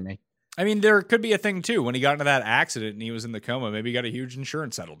that gig to me. I mean, there could be a thing too. When he got into that accident and he was in the coma, maybe he got a huge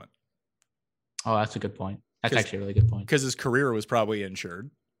insurance settlement. Oh, that's a good point. That's actually a really good point. Because his career was probably insured.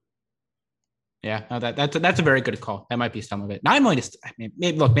 Yeah, no, that's a very good call. That might be some of it. 9 million is,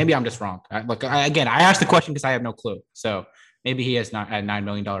 maybe I'm just wrong. I asked the question because I have no clue. So maybe he has not a $9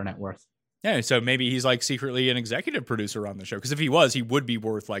 million net worth. Yeah, so maybe he's like secretly an executive producer on the show. Because if he was, he would be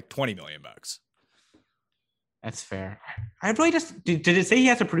worth like $20 million. That's fair. I really did it say he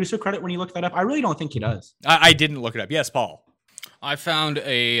has a producer credit when you look that up? I really don't think he does. I didn't look it up. Yes, Paul. I found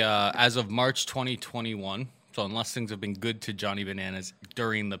as of March 2021, so unless things have been good to Johnny Bananas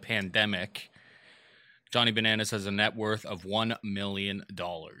during the pandemic, Johnny Bananas has a net worth of $1 million.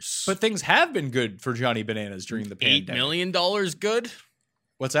 But things have been good for Johnny Bananas during the pandemic. $8 million good?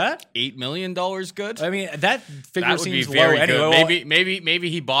 What's that? $8 million good? I mean, that figure that would seems be very low good. anyway. Maybe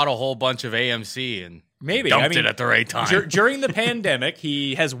he bought a whole bunch of AMC and maybe dumped it at the right time. During the pandemic,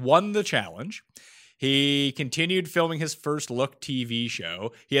 he has won the challenge. He continued filming his First Look TV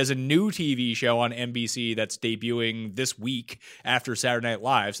show. He has a new TV show on NBC that's debuting this week after Saturday Night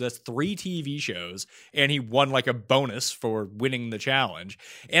Live. So that's 3 TV shows. And he won like a bonus for winning the challenge.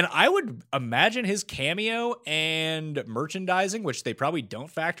 And I would imagine his cameo and merchandising, which they probably don't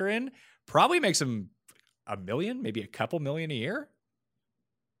factor in, probably makes him $1 million, maybe a couple million a year.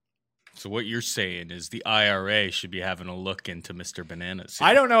 So what you're saying is the IRA should be having a look into Mr. Bananas here.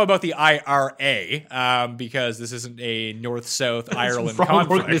 I don't know about the IRA because this isn't a North-South Ireland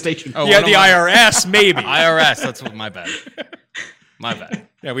conflict. Organization. Oh, yeah, the IRS, maybe. IRS, that's what my bad. My bad.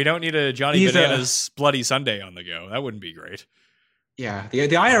 Yeah, we don't need a Johnny Bananas Bloody Sunday on the go. That wouldn't be great. Yeah,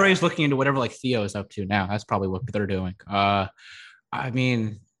 the IRA is looking into whatever like Theo is up to now. That's probably what they're doing. I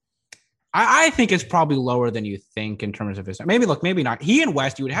mean, I think it's probably lower than you think in terms of his. Maybe not. He and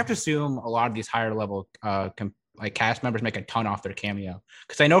West, you would have to assume a lot of these higher level like cast members make a ton off their cameo.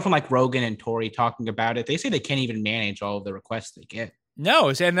 Because I know from like Rogan and Tori talking about it, they say they can't even manage all of the requests they get.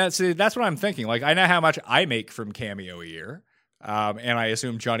 No, and that's what I'm thinking. Like I know how much I make from cameo a year. And I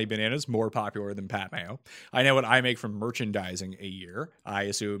assume Johnny Bananas more popular than Pat Mayo. I know what I make from merchandising a year. I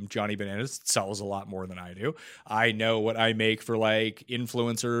assume Johnny Bananas sells a lot more than I do. I know what I make for like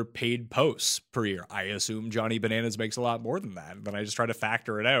influencer paid posts per year. I assume Johnny Bananas makes a lot more than that. Then I just try to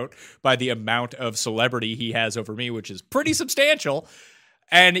factor it out by the amount of celebrity he has over me, which is pretty substantial.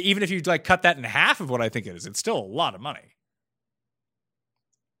 And even if you like cut that in half of what I think it is, it's still a lot of money.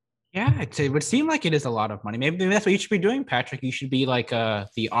 Yeah, it would seem like it is a lot of money. Maybe that's what you should be doing, Patrick. You should be like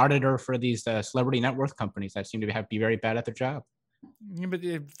the auditor for these celebrity net worth companies that seem to be very bad at their job. Yeah, but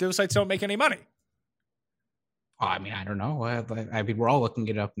those sites don't make any money. Oh, I mean, I don't know. I mean, we're all looking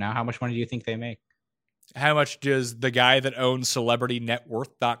it up now. How much money do you think they make? How much does the guy that owns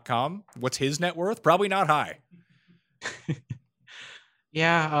CelebrityNetWorth.com? What's his net worth? Probably not high.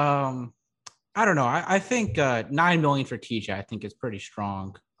 Yeah, I don't know. I think 9 million for TJ, I think is pretty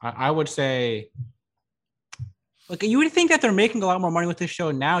strong. I would say, Like, you would think that they're making a lot more money with this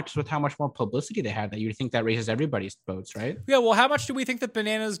show now, just with how much more publicity they have. That you would think that raises everybody's boats, right? Yeah. Well, how much do we think that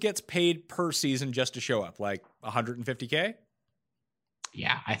Bananas gets paid per season just to show up? Like $150K?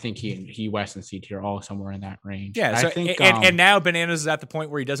 Yeah, I think he Wes and CT are all somewhere in that range. Yeah, so, I think, and now Bananas is at the point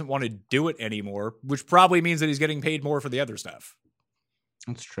where he doesn't want to do it anymore, which probably means that he's getting paid more for the other stuff.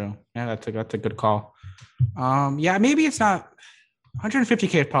 That's true. Yeah, that's a good call. Yeah, maybe it's not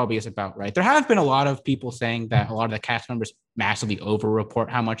 150K probably is about right. There have been a lot of people saying that a lot of the cast members massively over-report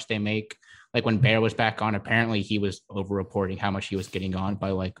how much they make. Like when Bear was back on, apparently he was over-reporting how much he was getting on by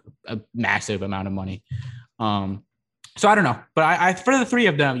like a massive amount of money. So I don't know, but I for the three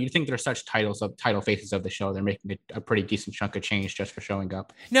of them, you think they're such title faces of the show. They're making a pretty decent chunk of change just for showing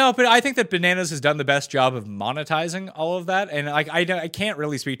up. No, but I think that Bananas has done the best job of monetizing all of that. And I can't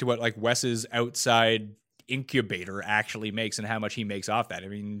really speak to what like Wes's outside incubator actually makes and how much he makes off that. I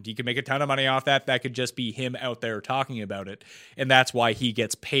mean, he could make a ton of money off that. That could just be him out there talking about it. And that's why he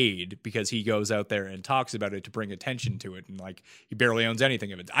gets paid, because he goes out there and talks about it to bring attention to it. And like, he barely owns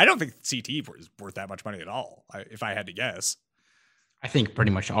anything of it. I don't think CT is worth that much money at all, if I had to guess. I think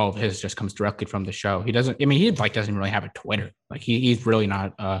pretty much all of his just comes directly from the show. He doesn't really have a Twitter. Like he's really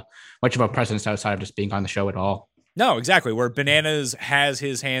not much of a presence outside of just being on the show at all. No, exactly. Where Bananas has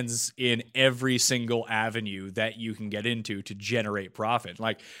his hands in every single avenue that you can get into to generate profit.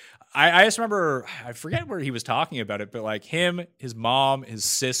 Like, I just remember, I forget where he was talking about it, but like him, his mom, his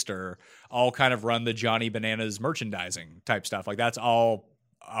sister, all kind of run the Johnny Bananas merchandising type stuff. Like that's all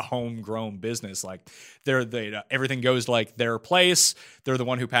a homegrown business. Like everything goes to like their place. They're the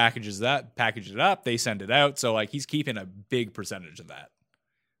one who packages it up. They send it out. So like he's keeping a big percentage of that.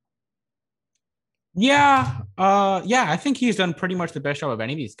 Yeah, I think he's done pretty much the best job of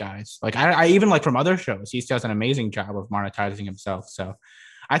any of these guys. Like I even like from other shows, he does an amazing job of monetizing himself. So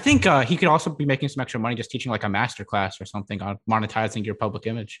I think he could also be making some extra money just teaching like a master class or something on monetizing your public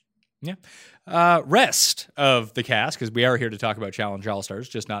image. Yeah. Rest of the cast, because we are here to talk about Challenge All-Stars,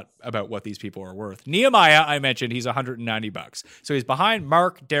 just not about what these people are worth. Nehemiah, I mentioned, he's $190. So he's behind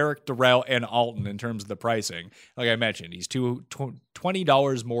Mark, Derek, Darrell, and Alton in terms of the pricing. Like I mentioned, he's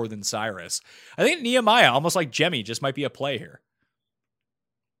 $20 more than Cyrus. I think Nehemiah, almost like Jemmy, just might be a play here.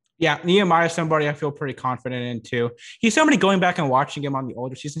 Yeah, Nehemiah is somebody I feel pretty confident in too. He's somebody going back and watching him on the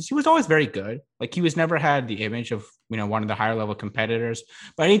older seasons. He was always very good. Like he was never had the image of, one of the higher level competitors.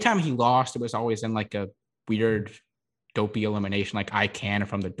 But anytime he lost, it was always in like a weird, dopey elimination, like I Can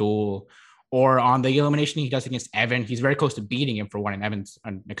from the duel, or on the elimination he does against Evan. He's very close to beating him for one, and Evan's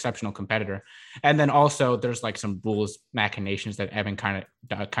an exceptional competitor. And then also there's like some rules machinations that Evan kind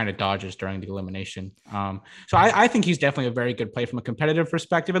of dodges during the elimination. So I think he's definitely a very good play from a competitive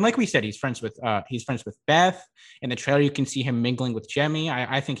perspective. And like we said, he's friends with Beth. In the trailer, you can see him mingling with Jemmy.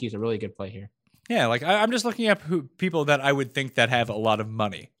 I think he's a really good play here. Yeah, like I'm just looking up people that I would think that have a lot of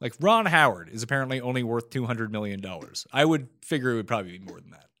money. Like Ron Howard is apparently only worth $200 million. I would figure it would probably be more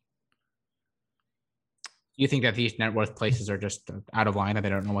than that. You think that these net worth places are just out of line and they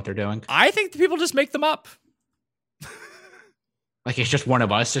don't know what they're doing? I think the people just make them up. Like it's just one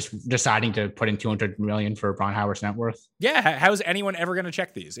of us just deciding to put in $200 million for Ron Howard's net worth. Yeah, how's anyone ever going to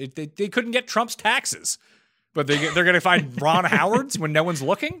check these? They couldn't get Trump's taxes, but they're going to find Ron Howard's when no one's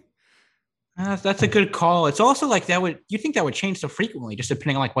looking. That's a good call. It's also like you think that would change so frequently, just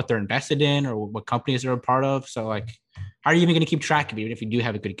depending on like what they're invested in or what companies they're a part of. So like, how are you even going to keep track of it, even if you do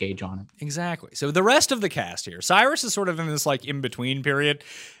have a good gauge on it? Exactly. So the rest of the cast here, Cyrus is sort of in this like in between period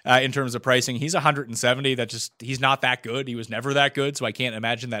in terms of pricing. He's 170. He's not that good. He was never that good. So I can't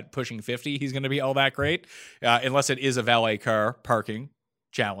imagine that pushing 50, he's going to be all that great, unless it is a valet car parking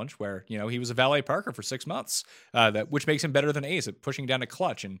challenge where he was a valet parker for 6 months, which makes him better than Ace at pushing down a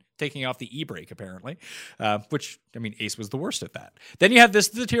clutch and taking off the e-brake apparently, which Ace was the worst at that. Then you have the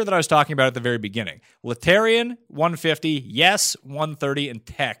tier that I was talking about at the very beginning: Laterrian 150, Yes 130, and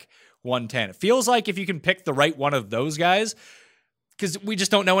Tech 110. It feels like if you can pick the right one of those guys, because we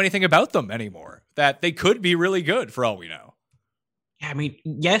just don't know anything about them anymore, that they could be really good for all we know. Yeah,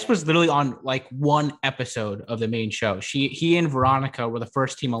 Yes was literally on like one episode of the main show. He and Veronica were the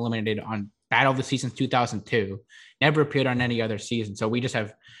first team eliminated on Battle of the Seasons 2002. Never appeared on any other season. So we just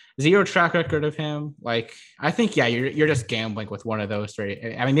have zero track record of him. Like, I think, you're just gambling with one of those three.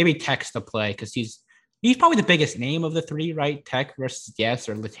 Maybe Tech's the play because he's probably the biggest name of the three, right? Tech versus Yes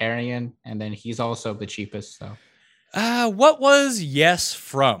or Laterrian. And then he's also the cheapest. So, what was Yes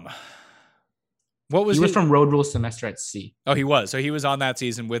from? He was from Road Rule Semester at Sea. Oh, he was. So he was on that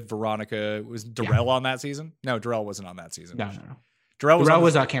season with Veronica. Was Darrell on that season? No, Darrell wasn't on that season. No. Darrell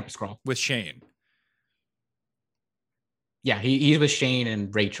was on Campus Crawl with Shane. Yeah, he was Shane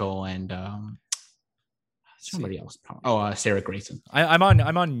and Rachel and Somebody else. Oh, Sarah Grayson. I'm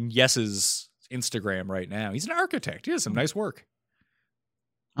on Yes's Instagram right now. He's an architect. He does some nice work.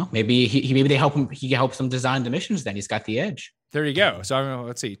 Oh, maybe maybe they help him. He helps them design the missions. Then he's got the edge. There you go. So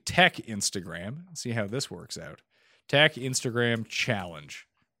let's see. Tech Instagram. Let's see how this works out. Tech Instagram challenge.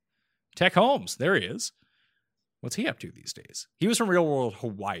 Tech Holmes. There he is. What's he up to these days? He was from Real World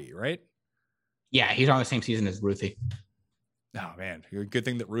Hawaii, right? Yeah, he's on the same season as Ruthie. Oh, man. Good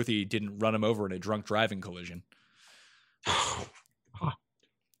thing that Ruthie didn't run him over in a drunk driving collision.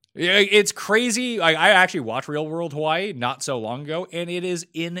 Yeah, it's crazy. I actually watched Real World Hawaii not so long ago, and it is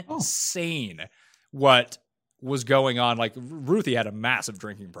insane what was going on. Like, Ruthie had a massive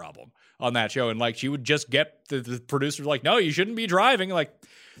drinking problem on that show, and like she would just get the producers like, no, you shouldn't be driving. Like,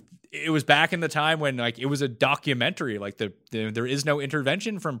 it was back in the time when like it was a documentary, like there is no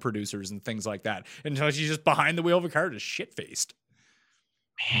intervention from producers and things like that. And so she's just behind the wheel of a car, just shit-faced.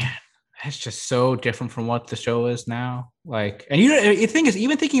 Man, that's just so different from what the show is now. Like, and the thing is,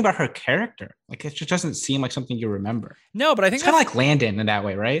 even thinking about her character, like it just doesn't seem like something you remember. No, but I think it's kind of like Landon in that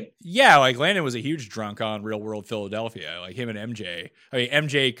way, right? Yeah, like Landon was a huge drunk on Real World Philadelphia. Like him and MJ. I mean,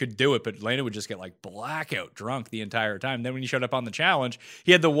 MJ could do it, but Landon would just get like blackout drunk the entire time. Then when he showed up on the challenge,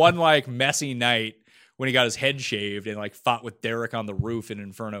 he had the one like messy night when he got his head shaved and like fought with Derek on the roof in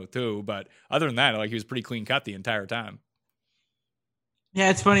Inferno 2. But other than that, like he was pretty clean cut the entire time. Yeah,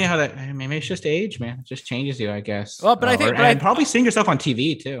 it's funny how that. I mean, it's just age, man. It just changes you, I guess. Well, but I think, and probably seeing yourself on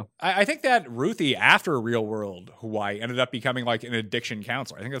TV too. I think that Ruthie, after Real World Hawaii, ended up becoming like an addiction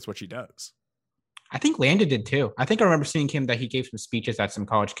counselor. I think that's what she does. I think Landon did too. I think I remember seeing him that he gave some speeches at some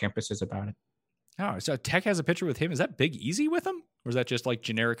college campuses about it. Oh, so Tech has a picture with him. Is that Big Easy with him, or is that just like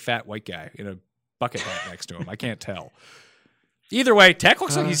generic fat white guy in a bucket hat next to him? I can't tell. Either way, Tech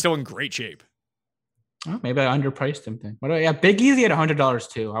looks like he's still in great shape. Oh, maybe I underpriced him then. Yeah, Big Easy at $100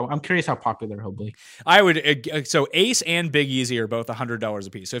 too. I'm curious how popular he'll be. I would. So Ace and Big Easy are both $100 a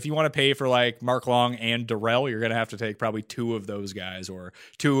piece. So if you want to pay for like Mark Long and Darrell, you're going to have to take probably two of those guys or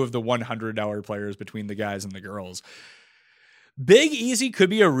two of the $100 players between the guys and the girls. Big Easy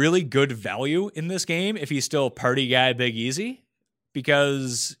could be a really good value in this game if he's still party guy Big Easy,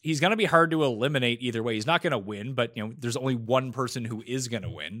 because he's going to be hard to eliminate either way. He's not going to win, but you know, there's only one person who is going to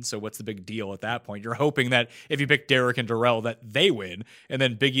win. So what's the big deal at that point? You're hoping that if you pick Derek and Darrell that they win, and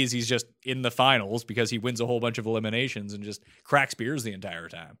then Big Easy's just in the finals because he wins a whole bunch of eliminations and just cracks beers the entire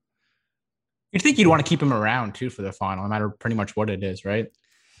time. You'd think you'd want to keep him around too for the final, no matter pretty much what it is, right?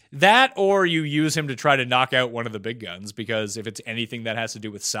 That, or you use him to try to knock out one of the big guns, because if it's anything that has to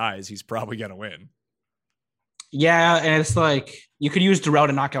do with size, he's probably going to win. Yeah, and it's like you could use Darrell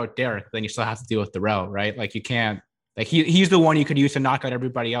to knock out Derek, but then you still have to deal with Darrell, right? Like you can't, like he's the one you could use to knock out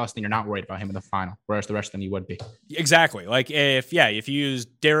everybody else, then you're not worried about him in the final, whereas the rest of them you would be. Exactly. Like if you use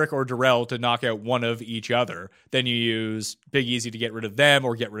Derek or Darrell to knock out one of each other, then you use Big Easy to get rid of them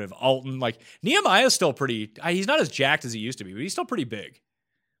or get rid of Alton. Like Nehemiah's still pretty, he's not as jacked as he used to be, but he's still pretty big.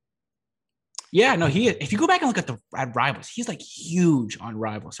 Yeah, no, if you go back and look at Rivals, he's like huge on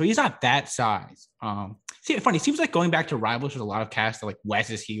Rivals. So he's not that size. See, funny, it seems like going back to Rivals, there's a lot of casts that like Wes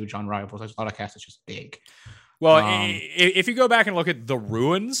is huge on Rivals. There's a lot of casts that's just big. Well, if you go back and look at the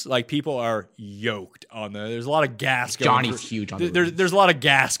Ruins, like people are yoked on there's a lot of gas going Johnny's huge on the Ruins. There's a lot of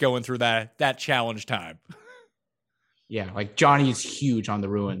gas going through that challenge time. Yeah, like Johnny's huge on the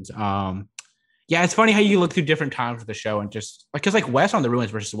Ruins. Yeah, it's funny how you look through different times of the show and just like, because like Wes on the Ruins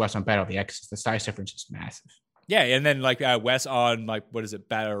versus Wes on Battle of the Exes, the size difference is massive. Yeah, and then like Wes on like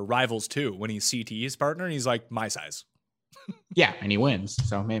Rivals 2 when he's CT's partner and he's like my size. Yeah, and he wins.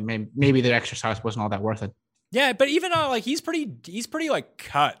 So maybe the exercise wasn't all that worth it. Yeah, but even like he's pretty like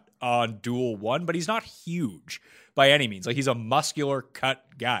cut on Duel 1, but he's not huge by any means. Like he's a muscular cut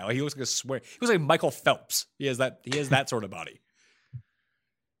guy. Like he looks like he looks like Michael Phelps. He has that sort of body.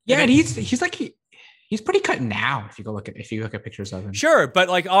 Yeah, and he's pretty cut now if you look at pictures of him. Sure, but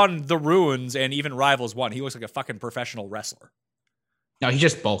like on the Ruins and even Rivals 1, he looks like a fucking professional wrestler. No, he's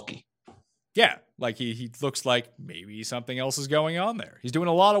just bulky. Yeah, like he looks like maybe something else is going on there. He's doing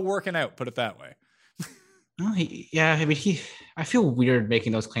a lot of working out, put it that way. I feel weird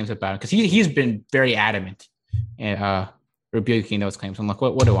making those claims about him because he's been very adamant and rebuking those claims. I'm like,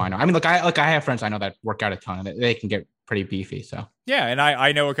 what do I know? I mean, I have friends I know that work out a ton and they can get pretty beefy. So yeah, and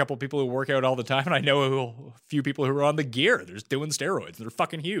I know a couple of people who work out all the time, and I know a few people who are on the gear. They're doing steroids. They're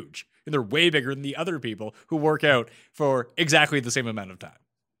fucking huge, and they're way bigger than the other people who work out for exactly the same amount of time.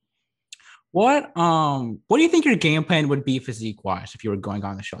 What do you think your game plan would be physique wise if you were going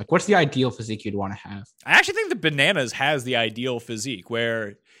on the show? Like, what's the ideal physique you'd want to have? I actually think that Bananas has the ideal physique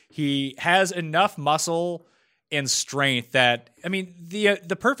where he has enough muscle and strength that, I mean,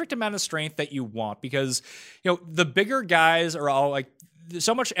 the perfect amount of strength that you want, because, you know, the bigger guys are all like,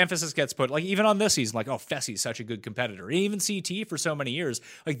 so much emphasis gets put, like even on this season, like, oh, Fessie's such a good competitor. And even CT for so many years,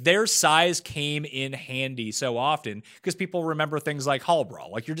 like their size came in handy so often because people remember things like Hall Brawl.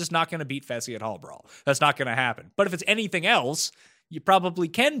 Like you're just not going to beat Fessie at Hall Brawl. That's not going to happen. But if it's anything else, you probably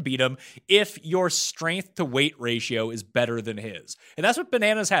can beat him if your strength to weight ratio is better than his. And that's what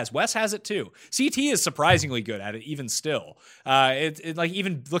Bananas has. Wes has it too. CT is surprisingly good at it, even still. It like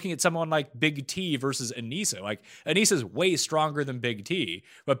even looking at someone like Big T versus Anissa. Like Anissa's way stronger than Big T,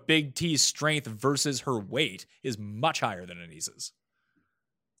 but Big T's strength versus her weight is much higher than Anissa's.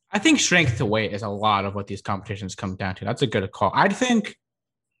 I think strength to weight is a lot of what these competitions come down to. That's a good call. I think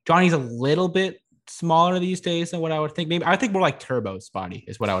Johnny's a little bit smaller these days than what I would think. Maybe I think more like Turbo's body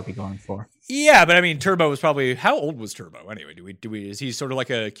is what I would be going for. Yeah, but I mean, Turbo was probably, how old was Turbo anyway? Do we is he sort of like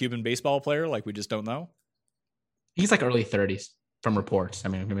a Cuban baseball player? Like we just don't know? He's like early 30s from reports. I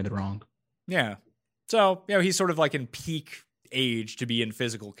mean, maybe they're wrong. Yeah. So, you know, he's sort of like in peak age to be in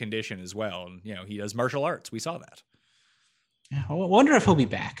physical condition as well. And, you know, he does martial arts. We saw that. Yeah, I wonder if he'll be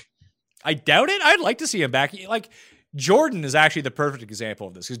back. I doubt it. I'd like to see him back. Like, Jordan is actually the perfect example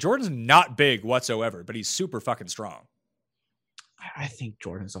of this because Jordan's not big whatsoever, but he's super fucking strong. I think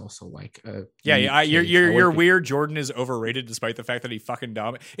Jordan's also like you're weird. Jordan is overrated despite the fact that he fucking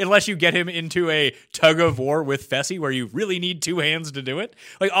dominates. Unless you get him into a tug of war with Fessy where you really need two hands to do it.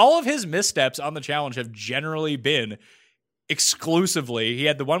 Like all of his missteps on the challenge have generally been exclusively, he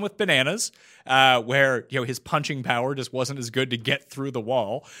had the one with Bananas where, you know, his punching power just wasn't as good to get through the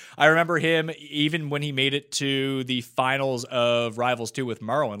wall. I remember him even when he made it to the finals of Rivals 2 with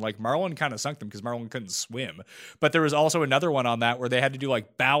Marlon. Like Marlon kind of sunk them because Marlon couldn't swim. But there was also another one on that where they had to do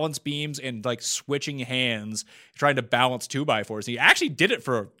like balance beams and like switching hands trying to balance 2x4s. He actually did it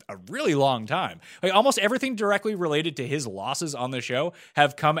for a really long time. Like almost everything directly related to his losses on the show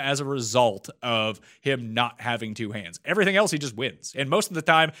have come as a result of him not having two hands. Everything else he just wins. And most of the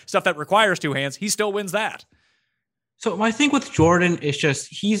time, stuff that requires two hands, he still wins that. So my thing with Jordan is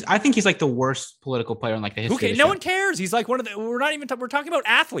just I think he's like the worst political player in like the history. Okay, of the no show. one cares. He's like one of the. We're not even. We're talking about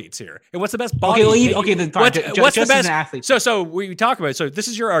athletes here. And what's the best body? Okay, then fine. What's just the best as an athlete? So we talk about. So this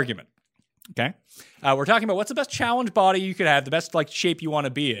is your argument. Okay, we're talking about what's the best challenge body you could have, the best like shape you want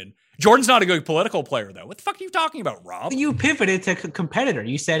to be in. Jordan's not a good political player, though. What the fuck are you talking about, Rob? You pivoted to competitor.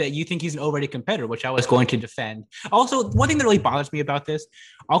 You said you think he's an overrated competitor, which I was going to defend. Also, one thing that really bothers me about this,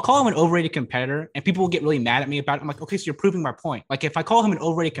 I'll call him an overrated competitor, and people will get really mad at me about it. I'm like, okay, so you're proving my point. Like, if I call him an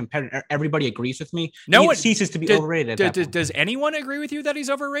overrated competitor, everybody agrees with me. No one ceases to be overrated. Does anyone agree with you that he's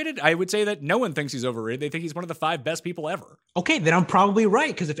overrated? I would say that no one thinks he's overrated. They think he's one of the 5 best people ever. Okay, then I'm probably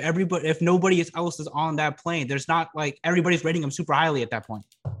right, because if nobody else is on that plane, there's not like everybody's rating him super highly at that point.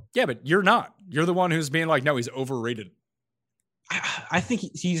 Yeah, but you're not. You're the one who's being like, no, he's overrated. I think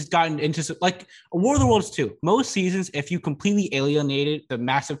he's gotten into like War of the Worlds 2. Most seasons, if you completely alienated the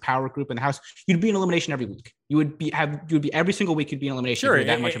massive power group in the house, you'd be in elimination every week. You would be every single week. You'd be in elimination. Sure, if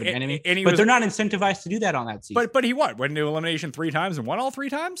you're that much of an enemy. But they're not incentivized to do that on that season. But he went into elimination 3 times and won all 3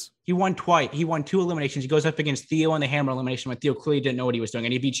 times. He won twice. He won 2 eliminations. He goes up against Theo in the hammer elimination when Theo clearly didn't know what he was doing,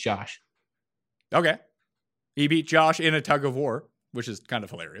 and he beats Josh. Okay, he beat Josh in a tug of war, which is kind of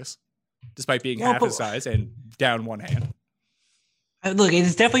hilarious, despite being half his size and down 1 hand. Look,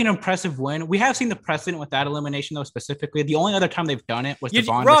 it's definitely an impressive win. We have seen the precedent with that elimination, though, specifically. The only other time they've done it was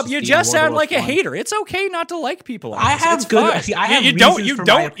Devon. Rob, you just sound like a hater. It's okay not to like people. I have good. See, I have you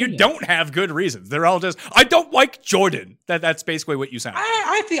don't have good reasons. They're all just, I don't like Jordan. That's basically what you sound.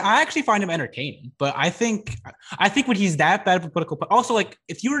 I actually find him entertaining, but I think when he's that bad of a political, also like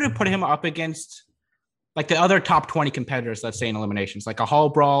if you were to put him up against like the other top 20 competitors, let's say in eliminations, like a Hall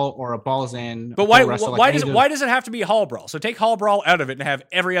Brawl or a Balls In. But why does it have to be Hall Brawl? So take Hall Brawl out of it and have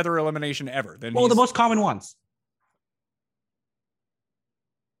every other elimination ever. Then the most common ones.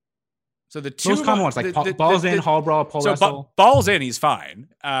 So the 2 most common ones like Balls In, Hall Brawl, Pole Wrestle. Balls In, he's fine.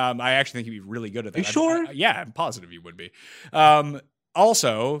 I actually think he'd be really good at that. Are you sure? Yeah, I'm positive he would be.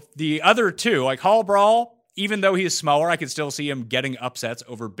 Also, the other 2, like Hall Brawl, even though he is smaller, I could still see him getting upsets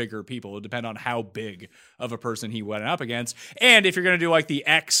over bigger people. It depends on how big of a person he went up against. And if you're going to do like the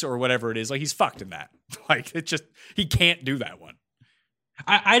X or whatever it is, like he's fucked in that. Like it's just, he can't do that one.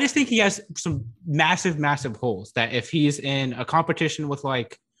 I just think he has some massive, massive holes that if he's in a competition with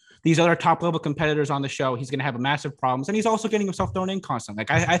like these other top level competitors on the show, he's going to have massive problems. And he's also getting himself thrown in constantly.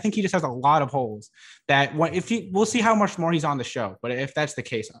 Like I think he just has a lot of holes that we'll see how much more he's on the show. But if that's the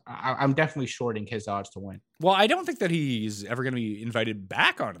case, I'm definitely shorting his odds to win. Well, I don't think that he's ever going to be invited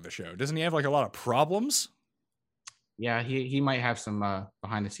back onto the show. Doesn't he have like a lot of problems? Yeah, he might have some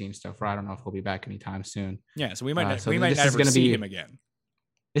behind the scenes stuff where I don't know if he'll be back anytime soon. Yeah, so we might So never see him again.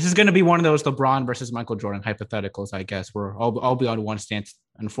 This is going to be one of those LeBron versus Michael Jordan hypotheticals, I guess, where I'll be on one stance.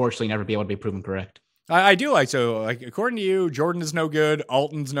 Unfortunately, never be able to be proven correct. I do like, so like, according to you, Jordan is no good.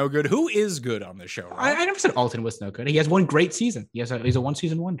 Alton's no good. Who is good on this show? Right? I never said Alton was no good. He has one great season. He's a one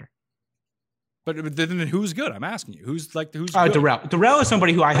season wonder. But then who's good? I'm asking you. Who's good? Darrell. Darrell is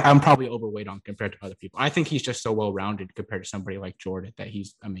somebody who I'm probably overweight on compared to other people. I think he's just so well rounded compared to somebody like Jordan that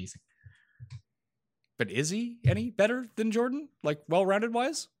he's amazing. But is he any better than Jordan? Like well rounded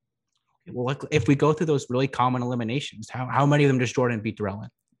wise? Well, if we go through those really common eliminations, how many of them does Jordan beat Darrell in?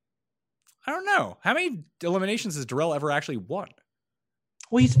 I don't know. How many eliminations has Darrell ever actually won?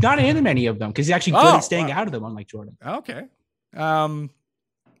 Well, he's not in many of them because he's actually good at staying out of them, unlike Jordan. Okay.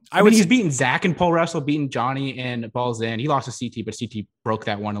 I mean, he's beaten Zach and Pole Wrestle, beaten Johnny and Balls In. He lost to CT, but CT broke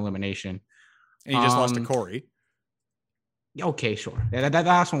that one elimination. And he just lost to Corey. Okay, sure. That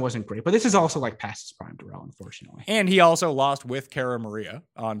last one wasn't great, but this is also like past his prime Darrell, unfortunately. And he also lost with Cara Maria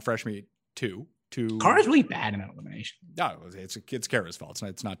on Fresh Meat 2 to Cara's really bad in that elimination. No, it's Cara's fault.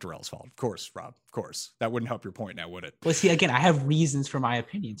 It's not Darrell's fault. Of course, Rob. Of course. That wouldn't help your point now, would it? Well, see, again, I have reasons for my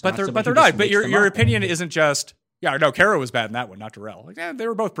opinions. But they're not. But your opinion isn't just Cara was bad in that one, not Darrell. Like, they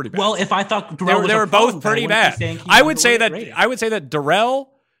were both pretty bad. Well, if I thought Darrell they were both pretty bad. I would say that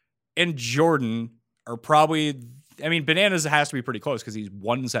Darrell and Jordan are probably, I mean, Bananas has to be pretty close because he's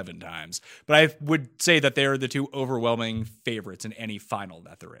won 7 times. But I would say that they're the 2 overwhelming favorites in any final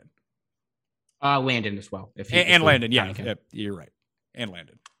that they're in. Landon as well. And Landon, yeah, you're right. And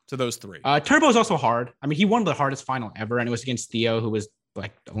Landon. So those 3. Turbo is also hard. I mean, he won the hardest final ever, and it was against Theo, who was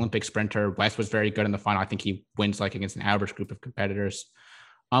like Olympic sprinter. West was very good in the final. I think he wins like against an average group of competitors.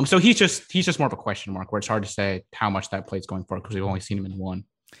 So he's just more of a question mark where it's hard to say how much that plays going forward because we've only seen him in one.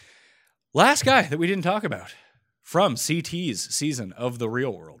 Last guy that we didn't talk about from CT's season of the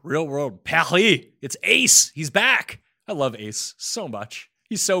Real World Paris. It's Ace. He's back. I love Ace so much.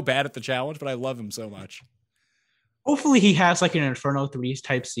 He's so bad at the challenge, but I love him so much. Hopefully he has like an Inferno 3s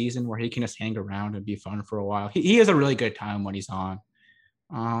type season where he can just hang around and be fun for a while. He has a really good time when he's on.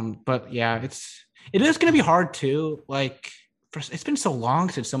 But yeah, it is going to be hard too. Like it's been so long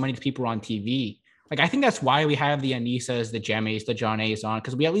since so many people were on TV. Like, I think that's why we have the Anisas, the Jemmys, the John A's on,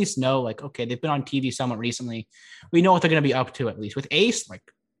 because we at least know, like, okay, they've been on TV somewhat recently. We know what they're going to be up to at least. With Ace, like,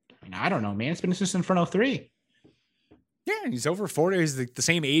 I mean, I don't know, man. It's been since Inferno 3. Yeah, he's over 40. He's the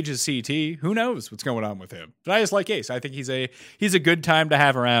same age as CT. Who knows what's going on with him? But I just like Ace. I think he's a good time to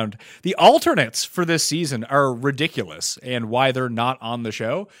have around. The alternates for this season are ridiculous and why they're not on the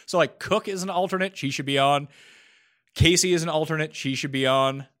show. So, like, Cook is an alternate. She should be on. Casey is an alternate. She should be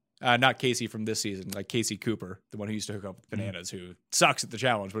on. Not Casey from this season, like Casey Cooper, the one who used to hook up with Bananas, who sucks at the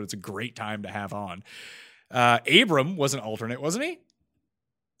challenge, but it's a great time to have on. Abram was an alternate, wasn't he?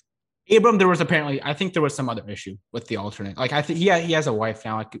 Abram, there was apparently, I think there was some other issue with the alternate. Like, I think he has a wife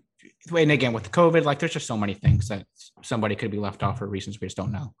now. Like, and again, with COVID, like, there's just so many things that somebody could be left off for reasons we just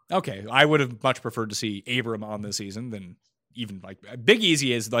don't know. Okay, I would have much preferred to see Abram on this season than even like Big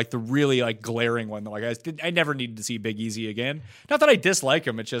Easy is like the really like glaring one. Like I never needed to see Big Easy again. Not that I dislike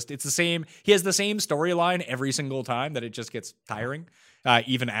him. It's the same. He has the same storyline every single time that it just gets tiring.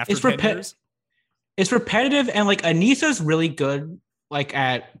 Even after 10 years. It's repetitive, and like Anissa's really good like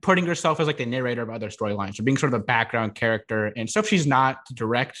at putting herself as like the narrator of other storylines or being sort of a background character and stuff she's not the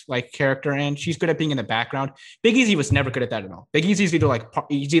direct like character in. She's good at being in the background. Big Easy was never good at that at all. Big Easy's either like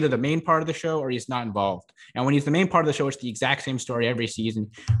he's either the main part of the show or he's not involved. And when he's the main part of the show, it's the exact same story every season.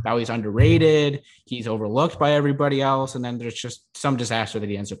 Now he's underrated, he's overlooked by everybody else, and then there's just some disaster that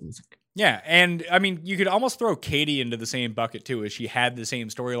he ends up losing. Yeah, and I mean, you could almost throw Katie into the same bucket too, as she had the same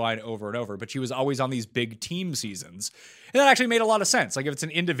storyline over and over, but she was always on these big team seasons. And that actually made a lot of sense. Like if it's an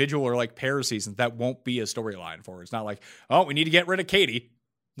individual or like pair season, that won't be a storyline for her. It's not like, oh, we need to get rid of Katie.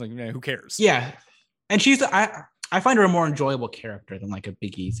 Like, who cares? Yeah, and I find her a more enjoyable character than like a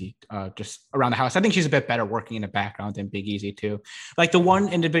Big Easy, just around the house. I think she's a bit better working in the background than Big Easy too. Like the one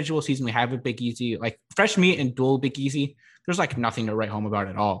individual season we have with Big Easy, like Fresh Meat and Dual Big Easy, there's like nothing to write home about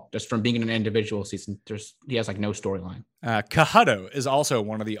at all. Just from being in an individual season, he has like no storyline. Kahato is also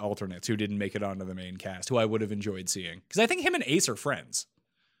one of the alternates who didn't make it onto the main cast, who I would have enjoyed seeing. Because I think him and Ace are friends.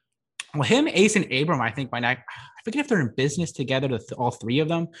 Well, him, Ace, and Abram, I think by now, I forget if they're in business together, all three of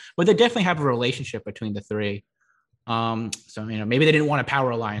them, but they definitely have a relationship between the three. So, maybe they didn't want a power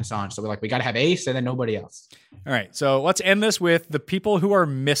alliance on. So we're like, we got to have Ace and then nobody else. All right. So let's end this with the people who are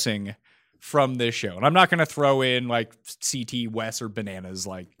missing from this show. And I'm not going to throw in like CT, Wes, or Bananas.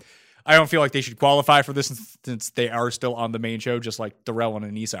 Like I don't feel like they should qualify for this since they are still on the main show, just like Darrell and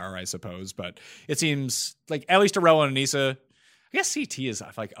Anissa are, I suppose. But it seems like at least Darrell and Anissa, I guess CT is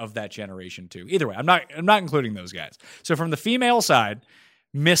like of that generation too. Either way, I'm not including those guys. So from the female side,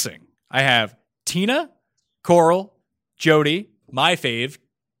 missing, I have Tina, Coral, Jody, my fave,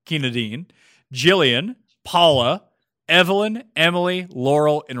 Keena Dean, Jillian, Paula, Evelyn, Emily,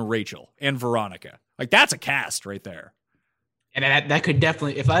 Laurel, and Rachel, and Veronica. Like that's a cast right there. And that could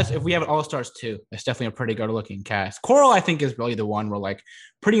definitely, if we have an All-Stars 2, that's definitely a pretty good looking cast. Coral, I think, is really the one where like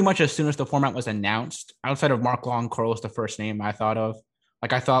pretty much as soon as the format was announced, outside of Mark Long, Coral was the first name I thought of.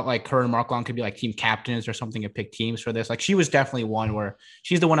 Like I thought like her and Mark Long could be like team captains or something and pick teams for this. Like she was definitely one where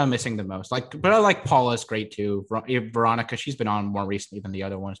she's the one I'm missing the most. Like, but I like Paula's great too. Veronica, she's been on more recently than the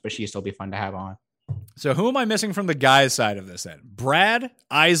other ones, but she'd still be fun to have on. So who am I missing from the guys' side of this then? Brad,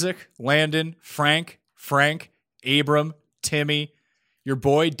 Isaac, Landon, Frank, Abram, Timmy, your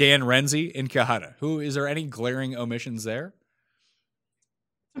boy Dan Renzi, and Kahata. Is there any glaring omissions there?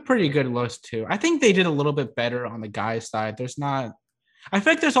 A pretty good list too. I think they did a little bit better on the guys' side. I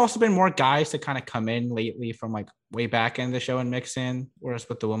think there's also been more guys to kind of come in lately from like way back in the show and mix in, whereas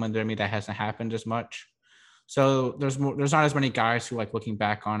with the women, that hasn't happened as much. So there's not as many guys who like looking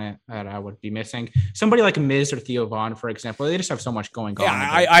back on it that I would be missing. Somebody like Miz or Theo Vaughn, for example, they just have so much going on.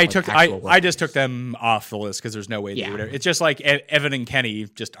 Yeah, I just took them off the list because there's no way they would. It's just like Evan and Kenny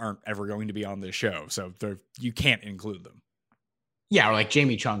just aren't ever going to be on this show, so you can't include them. Yeah, or like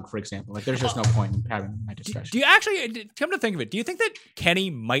Jamie Chung, for example. Like there's just no point in having that discussion. Do you actually come to think of it? Do you think that Kenny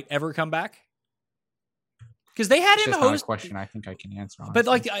might ever come back? Because they had him host. Not a question I think I can answer.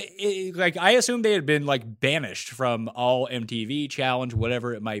 Honestly. But I assume they had been like banished from all MTV Challenge,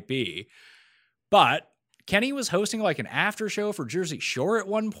 whatever it might be. But Kenny was hosting like an after show for Jersey Shore at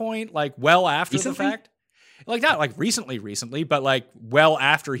one point, like well after the fact. Like not like recently, but like well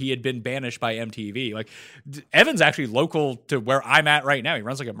after he had been banished by MTV. Like Evan's actually local to where I'm at right now. He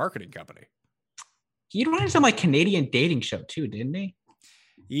runs like a marketing company. He ran some like Canadian dating show too, didn't he?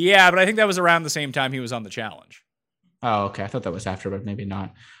 Yeah, but I think that was around the same time he was on the challenge. Oh, okay. I thought that was after, but maybe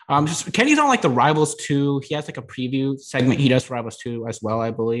not. Kenny's on like the Rivals 2. He has like a preview segment he does for Rivals 2 as well, I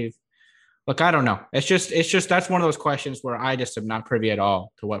believe. Look, I don't know. It's just that's one of those questions where I just am not privy at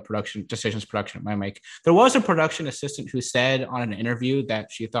all to what production might make. There was a production assistant who said on an interview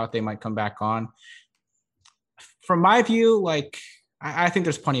that she thought they might come back on. From my view, like I think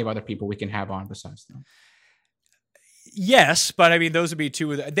there's plenty of other people we can have on besides them. Yes, but I mean, those would be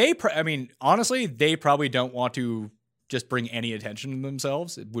two. Honestly, they probably don't want to just bring any attention to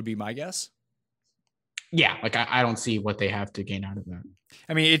themselves. It would be my guess. Yeah, like I don't see what they have to gain out of that.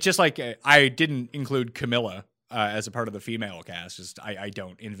 I mean, it's just like I didn't include Camilla as a part of the female cast. Just I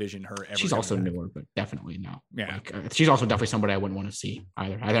don't envision her ever. She's also back. newer, but definitely no. Yeah, she's also definitely somebody I wouldn't want to see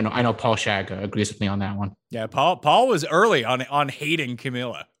either. I don't know. I know Paul Shag agrees with me on that one. Yeah, Paul was early on hating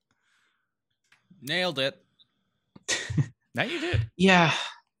Camilla. Nailed it. Now you did. Yeah,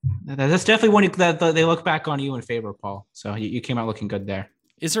 that's definitely one that they look back on you in favor, Paul. So you came out looking good there.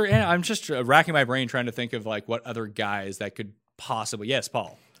 Is there? I'm just racking my brain trying to think of like what other guys that could possibly. Yes,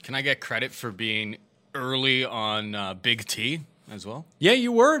 Paul. Can I get credit for being early on Big T as well? Yeah,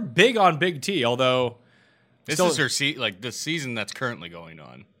 you were big on Big T, although this is her the season that's currently going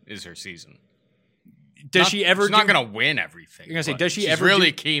on is her season. She's not going to win everything. You're going to say, she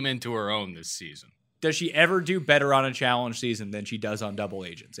really came into her own this season? Does she ever do better on a challenge season than she does on Double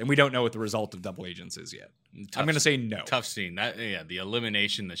Agents? And we don't know what the result of Double Agents is yet. I'm going to say no. Tough scene. The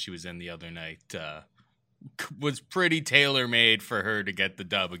elimination that she was in the other night was pretty tailor-made for her to get the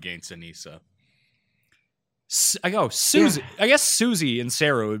dub against Anissa. Susie. Yeah. I guess Susie and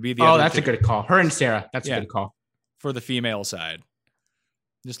Sarah would be the other. Oh, that's a good call. Her and Sarah. That's a good call. For the female side.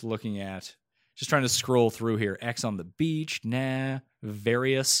 Just trying to scroll through here. X on the beach.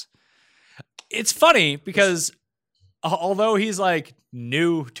 Various. It's funny because although he's like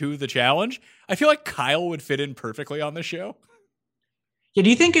new to the challenge, I feel like Kyle would fit in perfectly on the show. Yeah, do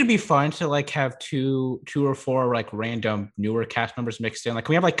you think it'd be fun to like have two or four like random newer cast members mixed in? Like,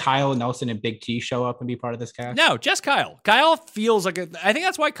 can we have like Kyle, Nelson, and Big T show up and be part of this cast? No, just Kyle. Kyle feels like I think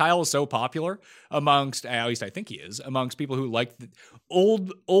that's why Kyle is so popular amongst, at least I think he is, amongst people who like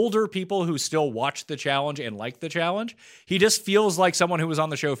older people who still watch the challenge and like the challenge. He just feels like someone who was on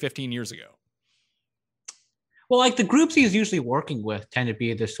the show 15 years ago. Well, like the groups he's usually working with tend to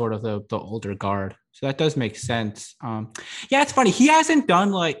be the sort of the older guard. So that does make sense. Yeah, it's funny. He hasn't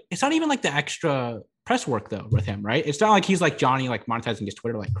done it's not even like the extra press work though with him, right? It's not like he's like Johnny, like monetizing his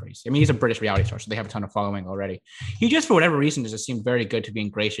Twitter like crazy. I mean, he's a British reality star, so they have a ton of following already. He just, for whatever reason, does seem very good to be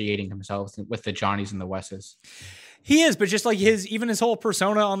ingratiating himself with the Johnnies and the Wesses. He is, but just like his whole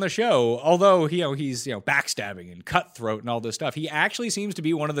persona on the show, although he's backstabbing and cutthroat and all this stuff, he actually seems to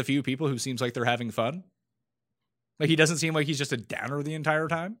be one of the few people who seems like they're having fun. Like he doesn't seem like he's just a downer the entire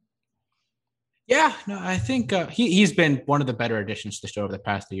time. Yeah, no, I think he's been one of the better additions to the show over the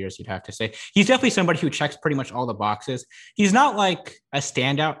past 2 years, you'd have to say. He's definitely somebody who checks pretty much all the boxes. He's not like a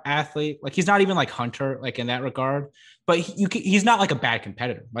standout athlete. Like he's not even like Hunter, like in that regard. But he's not like a bad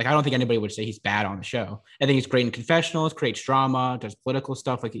competitor. Like I don't think anybody would say he's bad on the show. I think he's great in confessionals, creates drama, does political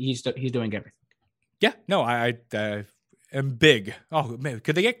stuff. Like he's doing everything. Yeah, no, I am big. Oh man,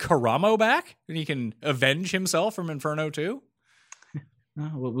 could they get Karamo back and he can avenge himself from Inferno 2?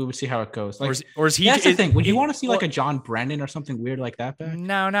 We would see how it goes. Like, or is he? That's the thing. Would you want to see like a John Brennan or something weird like that back?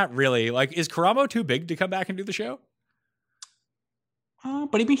 No, not really. Like, is Karamo too big to come back and do the show?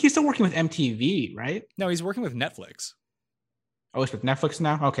 But I mean, he's still working with MTV, right? No, he's working with Netflix. Oh, it's with Netflix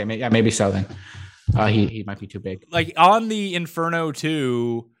now? Okay, maybe so then. He might be too big. Like on the Inferno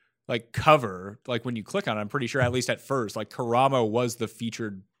 2 like cover, like when you click on it, I'm pretty sure at least at first, like Karamo was the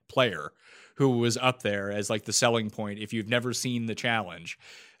featured player who was up there as like the selling point. If you've never seen the challenge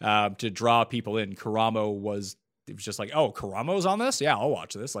to draw people in, Karamo was just like, oh, Karamo's on this? Yeah, I'll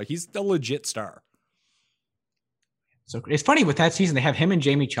watch this. Like he's a legit star. So it's funny with that season, they have him and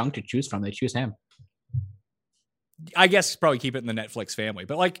Jamie Chung to choose from. They choose him. I guess probably keep it in the Netflix family,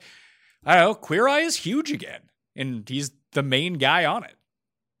 but like, I don't know, Queer Eye is huge again and he's the main guy on it.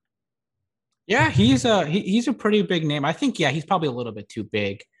 Yeah, he's a pretty big name. I think, he's probably a little bit too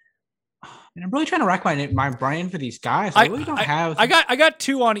big. And I'm really trying to rack my brain for these guys. I really don't have. I got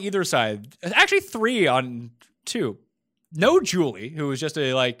two on either side. Actually, 3 on 2. No Julie, who was just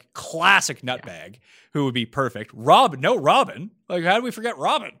a like classic nutbag, who would be perfect. No Robin. Like, how do we forget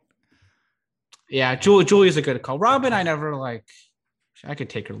Robin? Yeah, Julie's a good call. Robin, I never like. I could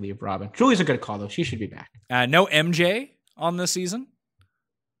take or leave Robin. Julie's a good call though. She should be back. No MJ on this season.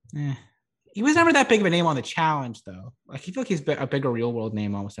 He was never that big of a name on the challenge though. Like, I feel like he's a bigger real world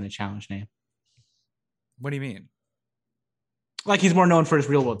name almost than a challenge name. What do you mean? Like he's more known for his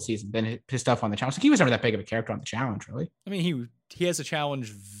real world season than his stuff on the challenge. Like he was never that big of a character on the challenge, really. I mean, he has a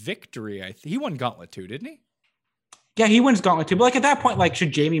challenge victory. He won Gauntlet 2, didn't he? Yeah, he wins Gauntlet 2. But like at that point, like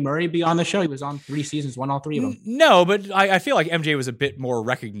should Jamie Murray be on the show? He was on 3 seasons, won all 3 of them. No, but I feel like MJ was a bit more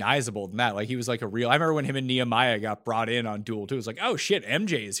recognizable than that. Like he was like I remember when him and Nehemiah got brought in on Duel 2. It was like, oh shit,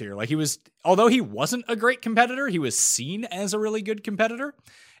 MJ is here. Like although he wasn't a great competitor, he was seen as a really good competitor.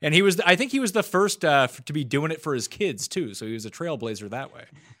 And I think he was the first to be doing it for his kids too. So he was a trailblazer that way.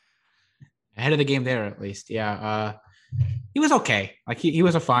 Ahead of the game there, at least. Yeah. He was okay. Like he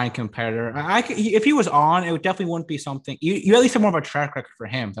was a fine competitor. If he was on, it definitely wouldn't be something. You at least have more of a track record for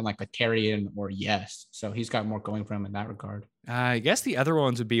him than like a Carrion or Yes. So he's got more going for him in that regard. I guess the other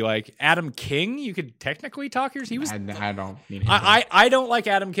ones would be like Adam King. You could technically talk yours. I don't need him. I don't like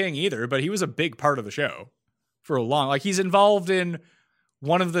Adam King either, but he was a big part of the show for a long. Like he's involved in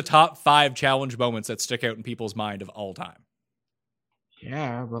one of the top 5 challenge moments that stick out in people's mind of all time.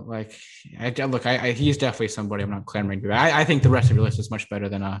 Yeah, but like, he's definitely somebody I'm not clamoring to. I think the rest of your list is much better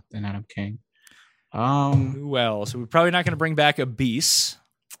than Adam King. Who else? So we're probably not going to bring back Abyss.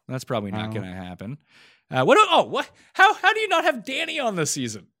 That's probably not going to happen. What? How do you not have Danny on this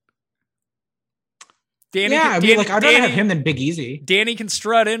season? Danny, I'd rather have him than Big Easy. Danny can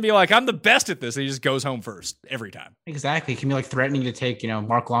strut in and be like, I'm the best at this. And he just goes home first every time. Exactly. He can be like threatening to take,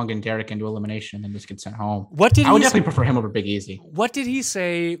 Mark Long and Derek into elimination and then just get sent home. I would definitely prefer him over Big Easy. What did he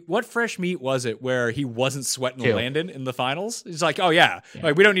say? What fresh meat was it where he wasn't sweating Landon in the finals? He's like, oh yeah.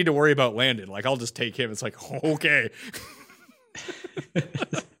 Like we don't need to worry about Landon. Like I'll just take him. It's like, okay.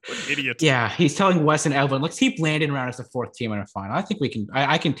 Idiot. Yeah, he's telling Wes and Evelyn, let's keep Landon around as the 4th team in a final. I think we can.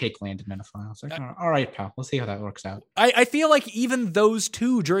 I can take Landon in a final. It's like, all right, pal. We'll see how that works out. I feel like even those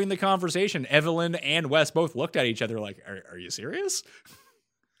two during the conversation, Evelyn and Wes both looked at each other like, "Are you serious?"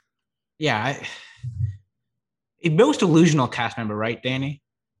 Yeah, a most delusional cast member, right, Danny?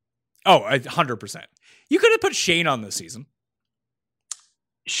 Oh, 100%. You could have put Shane on this season.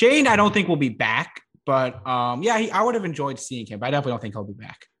 Shane, I don't think will be back. But I would have enjoyed seeing him. But I definitely don't think he'll be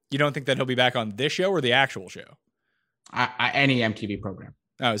back. You don't think that he'll be back on this show or the actual show? Any MTV program.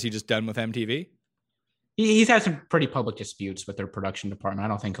 Oh, is he just done with MTV? He's had some pretty public disputes with their production department. I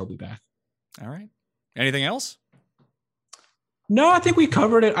don't think he'll be back. All right. Anything else? No, I think we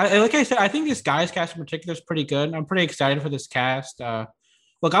covered it. Like I said, I think this guy's cast in particular is pretty good. I'm pretty excited for this cast.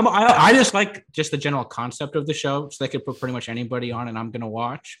 Look, I just like just the general concept of the show, so they could put pretty much anybody on, and I'm gonna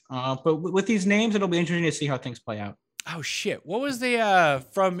watch. But with these names, it'll be interesting to see how things play out. Oh shit! What was the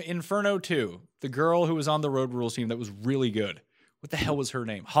from Inferno 2? The girl who was on the Road Rules team that was really good. What the hell was her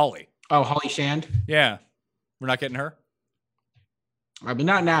name? Holly. Oh, Holly Shand. Yeah. We're not getting her? I mean,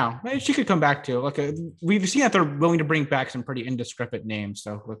 not now. Maybe she could come back too. Look, we've seen that they're willing to bring back some pretty indescript names.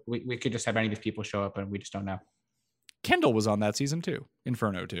 So look, we could just have any of these people show up, and we just don't know. Kendall was on that season too.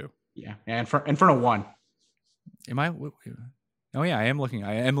 Inferno 2. Yeah, and Inferno 1. Am I? Oh yeah, I am looking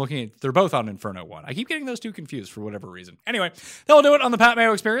at. They're both on Inferno 1. I keep getting those two confused for whatever reason. Anyway, that'll do it on the Pat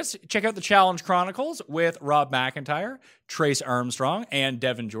Mayo Experience. Check out the Challenge Chronicles with Rob McIntyre, Trace Armstrong, and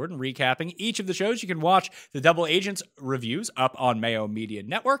Devin Jordan recapping each of the shows. You can watch the Double Agents reviews up on Mayo Media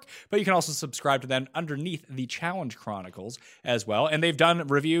Network, but you can also subscribe to them underneath the Challenge Chronicles as well. And they've done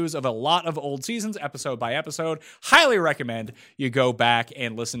reviews of a lot of old seasons, episode by episode. Highly recommend you go back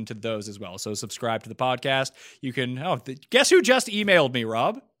and listen to those as well. So subscribe to the podcast. You can. Guess who just emailed me,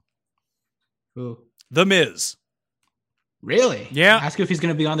 Rob? Who? The Miz. Really? Yeah. Ask him if he's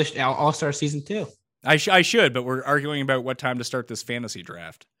going to be on the All-Star season 2. I should, but we're arguing about what time to start this fantasy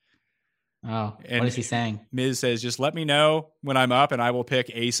draft. Oh, And what is he saying? Miz says, just let me know when I'm up and I will pick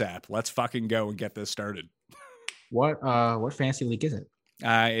ASAP. Let's fucking go and get this started. What fantasy league is it?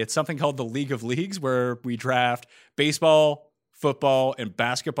 It's something called the League of Leagues, where we draft baseball, football, and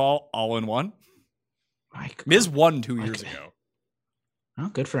basketball all in one. Miz won 2 years ago. Oh,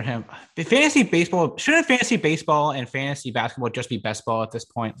 good for him. Fantasy baseball, shouldn't fantasy baseball and fantasy basketball just be best ball at this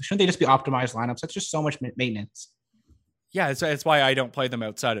point? Shouldn't they just be optimized lineups? That's just so much maintenance. Yeah, it's why I don't play them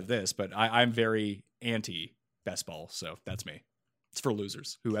outside of this, but I'm very anti best ball, so that's me. It's for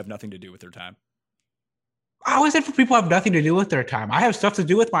losers who have nothing to do with their time. How is it for people who have nothing to do with their time? I have stuff to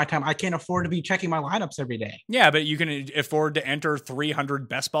do with my time. I can't afford to be checking my lineups every day. Yeah, but you can afford to enter 300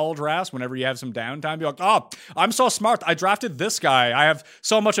 best ball drafts whenever you have some downtime. Be like, oh, I'm so smart. I drafted this guy. I have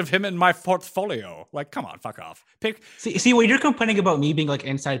so much of him in my portfolio. Like, come on, fuck off. See, when you're complaining about me being like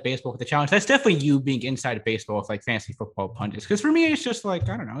inside baseball with the challenge, that's definitely you being inside baseball with like fantasy football pundits. Because for me, it's just like,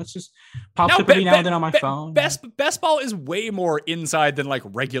 I don't know. It's just pops up every now and then on my phone. Best ball is way more inside than like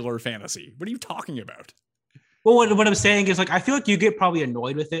regular fantasy. What are you talking about? Well, what I'm saying is like I feel like you get probably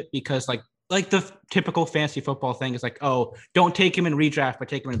annoyed with it because like the typical fantasy football thing is like, oh, don't take him in redraft, but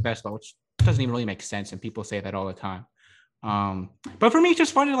take him in best ball, which doesn't even really make sense, and people say that all the time. But for me, it's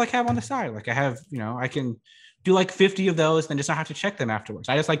just fun to like have on the side. Like I have, I can do like 50 of those, and just not have to check them afterwards.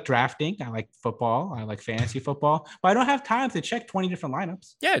 I just like drafting. I like football. I like fantasy football, but I don't have time to check 20 different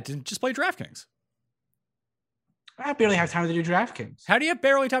lineups. Yeah, just play DraftKings. I barely have time to do DraftKings. How do you have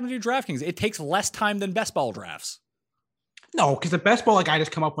barely time to do DraftKings? It takes less time than best ball drafts. No, because the best ball, like I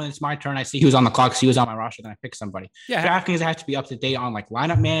just come up when it's my turn. I see who's on the clock, see who's on my roster, then I pick somebody. Yeah, DraftKings, I have to be up to date on like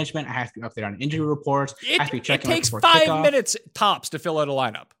lineup management. I have to be up there on injury reports. I have to be checking. It takes 5 minutes tops to fill out a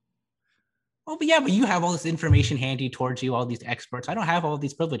lineup. Oh, but you have all this information handy towards you, all these experts. I don't have all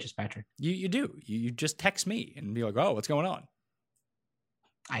these privileges, Patrick. You do. You just text me and be like, oh, what's going on?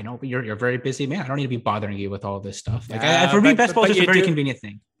 I know, but you're a very busy man. I don't need to be bothering you with all this stuff. Like for me, best ball is just a very convenient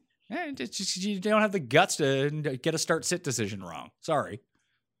thing. It's just you don't have the guts to get a start-sit decision wrong. Sorry.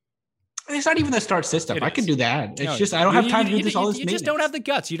 It's not even the start-sit stuff. I can do that. It's just I don't have time to do this. You just don't have the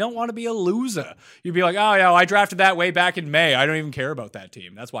guts. You don't want to be a loser. You'd be like, oh yeah, I drafted that way back in May. I don't even care about that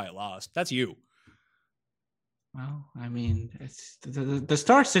team. That's why I lost. That's you. Well, I mean, it's the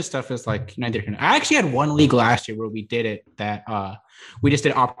start-sit stuff is like neither here. I actually had one league last year where we did it that we just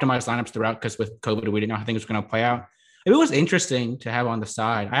did optimized lineups throughout because with COVID we didn't know how things were going to play out. It was interesting to have on the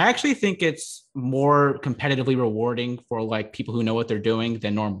side. I actually think it's more competitively rewarding for like people who know what they're doing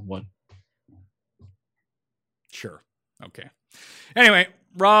than normal would. Sure. Okay. Anyway,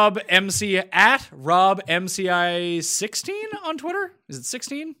 Rob MCI16 on Twitter. Is it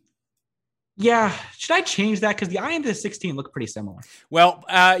 16? Yeah. Should I change that? Because the I and the 16 look pretty similar. Well,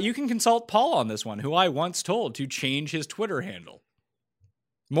 you can consult Paul on this one, who I once told to change his Twitter handle.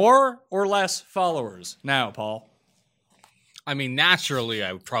 More or less followers now, Paul? I mean, naturally,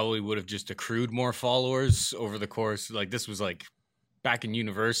 I probably would have just accrued more followers over the course. Like, this was like back in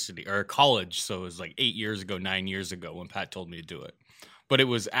university or college. So it was like 9 years ago when Pat told me to do it. But it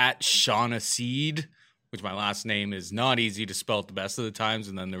was at Shauna Seed, which my last name is not easy to spell at the best of the times.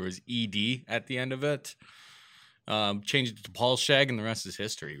 And then there was ED at the end of it. Changed it to Paul Shag, and the rest is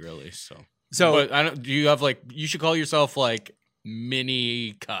history, really. So but I don't, do you have like, you should call yourself like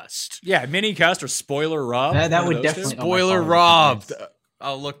Mini Cust. Yeah, Mini Cust or Spoiler Rob. That would definitely Spoiler Rob.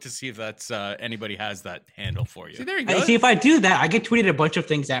 I'll look to see if that's anybody has that handle for you. See, there you go. See, if I do that, I get tweeted a bunch of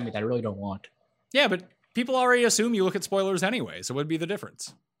things at me that I really don't want. Yeah, but people already assume you look at spoilers anyway, so what would be the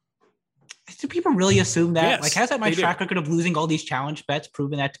difference? Do people really assume that? Yes, like, has that my track record of losing all these challenge bets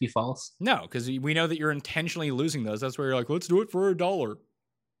proven that to be false? No, because we know that you're intentionally losing those. That's where you're like, let's do it for $1.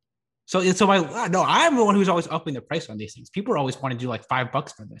 I'm the one who's always upping the price on these things. People are always wanting to do like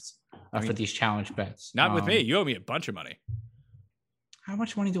 $5 for this. for these challenge bets. Not with me. You owe me a bunch of money. How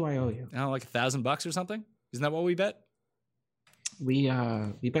much money do I owe you? Like $1,000 or something. Isn't that what we bet? We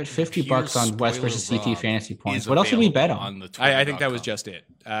bet $50 on West versus CT fantasy points. He's What else did we bet on? on the I think that was just it.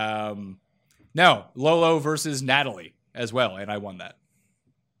 No, Lolo versus Natalie as well, and I won that.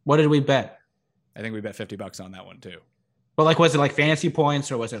 What did we bet? I think we bet $50 on that one too. But like, was it like fantasy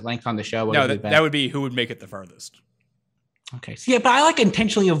points or was it length on the show? What No, did we bet? that would be who would make it the furthest. Okay. So yeah, but I like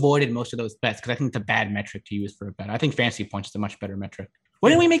intentionally avoided most of those bets because I think it's a bad metric to use for a bet. I think fantasy points is a much better metric.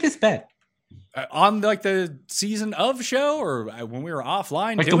 When did we make this bet? On like the season of show or when we were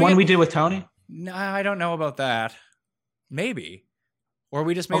offline? Like the one we did with Tony? No, I don't know about that. Maybe. Or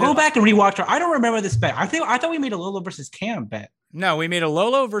we just made I'll go back and rewatch her. I don't remember this bet. I thought we made a Lolo versus Cam bet. No, we made a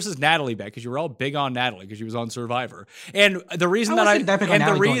Lolo versus Natalie bet because you were all big on Natalie because she was on Survivor. And the reason that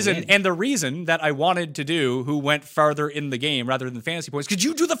the reason that I wanted to do who went farther in the game rather than fantasy points, because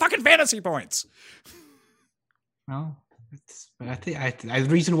you do the fucking fantasy points. Well, I think the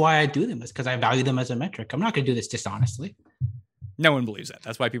reason why I do them is because I value them as a metric. I'm not going to do this dishonestly. No one believes that.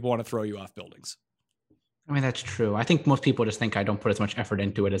 That's why people want to throw you off buildings. I mean, that's true. I think most people just think I don't put as much effort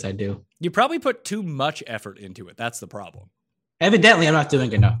into it as I do. You probably put too much effort into it. That's the problem. Evidently, I'm not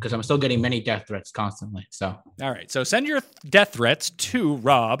doing enough because I'm still getting many death threats constantly. So, all right. So send your death threats to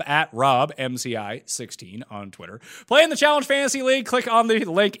Rob at RobMCI16 on Twitter. Play in the Challenge Fantasy League. Click on the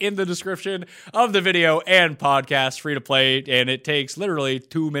link in the description of the video and podcast. Free to play, and it takes literally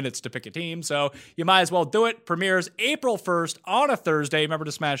 2 minutes to pick a team. So you might as well do it. Premieres April 1st on a Thursday. Remember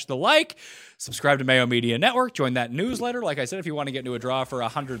to smash the like. Subscribe to Mayo Media Network. Join that newsletter. Like I said, if you want to get into a draw for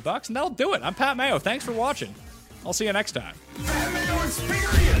 $100, and that'll do it. I'm Pat Mayo. Thanks for watching. I'll see you next time. Pat Mayo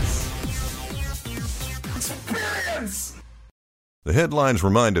Experience! Experience! The headlines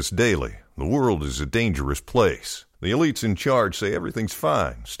remind us daily the world is a dangerous place. The elites in charge say everything's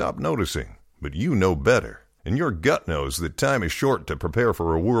fine. Stop noticing. But you know better. And your gut knows that time is short to prepare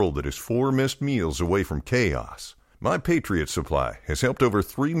for a world that is 4 missed meals away from chaos. My Patriot Supply has helped over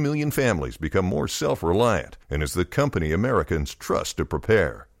 3 million families become more self-reliant and is the company Americans trust to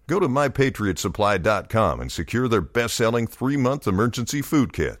prepare. Go to MyPatriotSupply.com and secure their best-selling 3-month emergency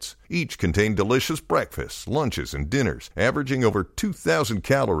food kits. Each contain delicious breakfasts, lunches, and dinners, averaging over 2,000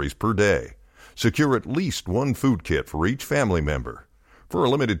 calories per day. Secure at least 1 food kit for each family member. For a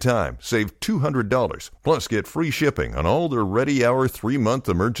limited time, save $200, plus get free shipping on all their Ready Hour 3-month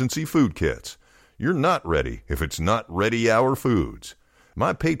emergency food kits. You're not ready if it's not Ready Hour Foods.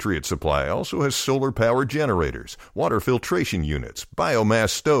 My Patriot Supply also has solar power generators, water filtration units, biomass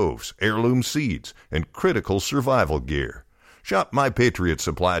stoves, heirloom seeds, and critical survival gear. Shop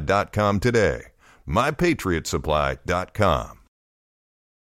MyPatriotSupply.com today. MyPatriotSupply.com.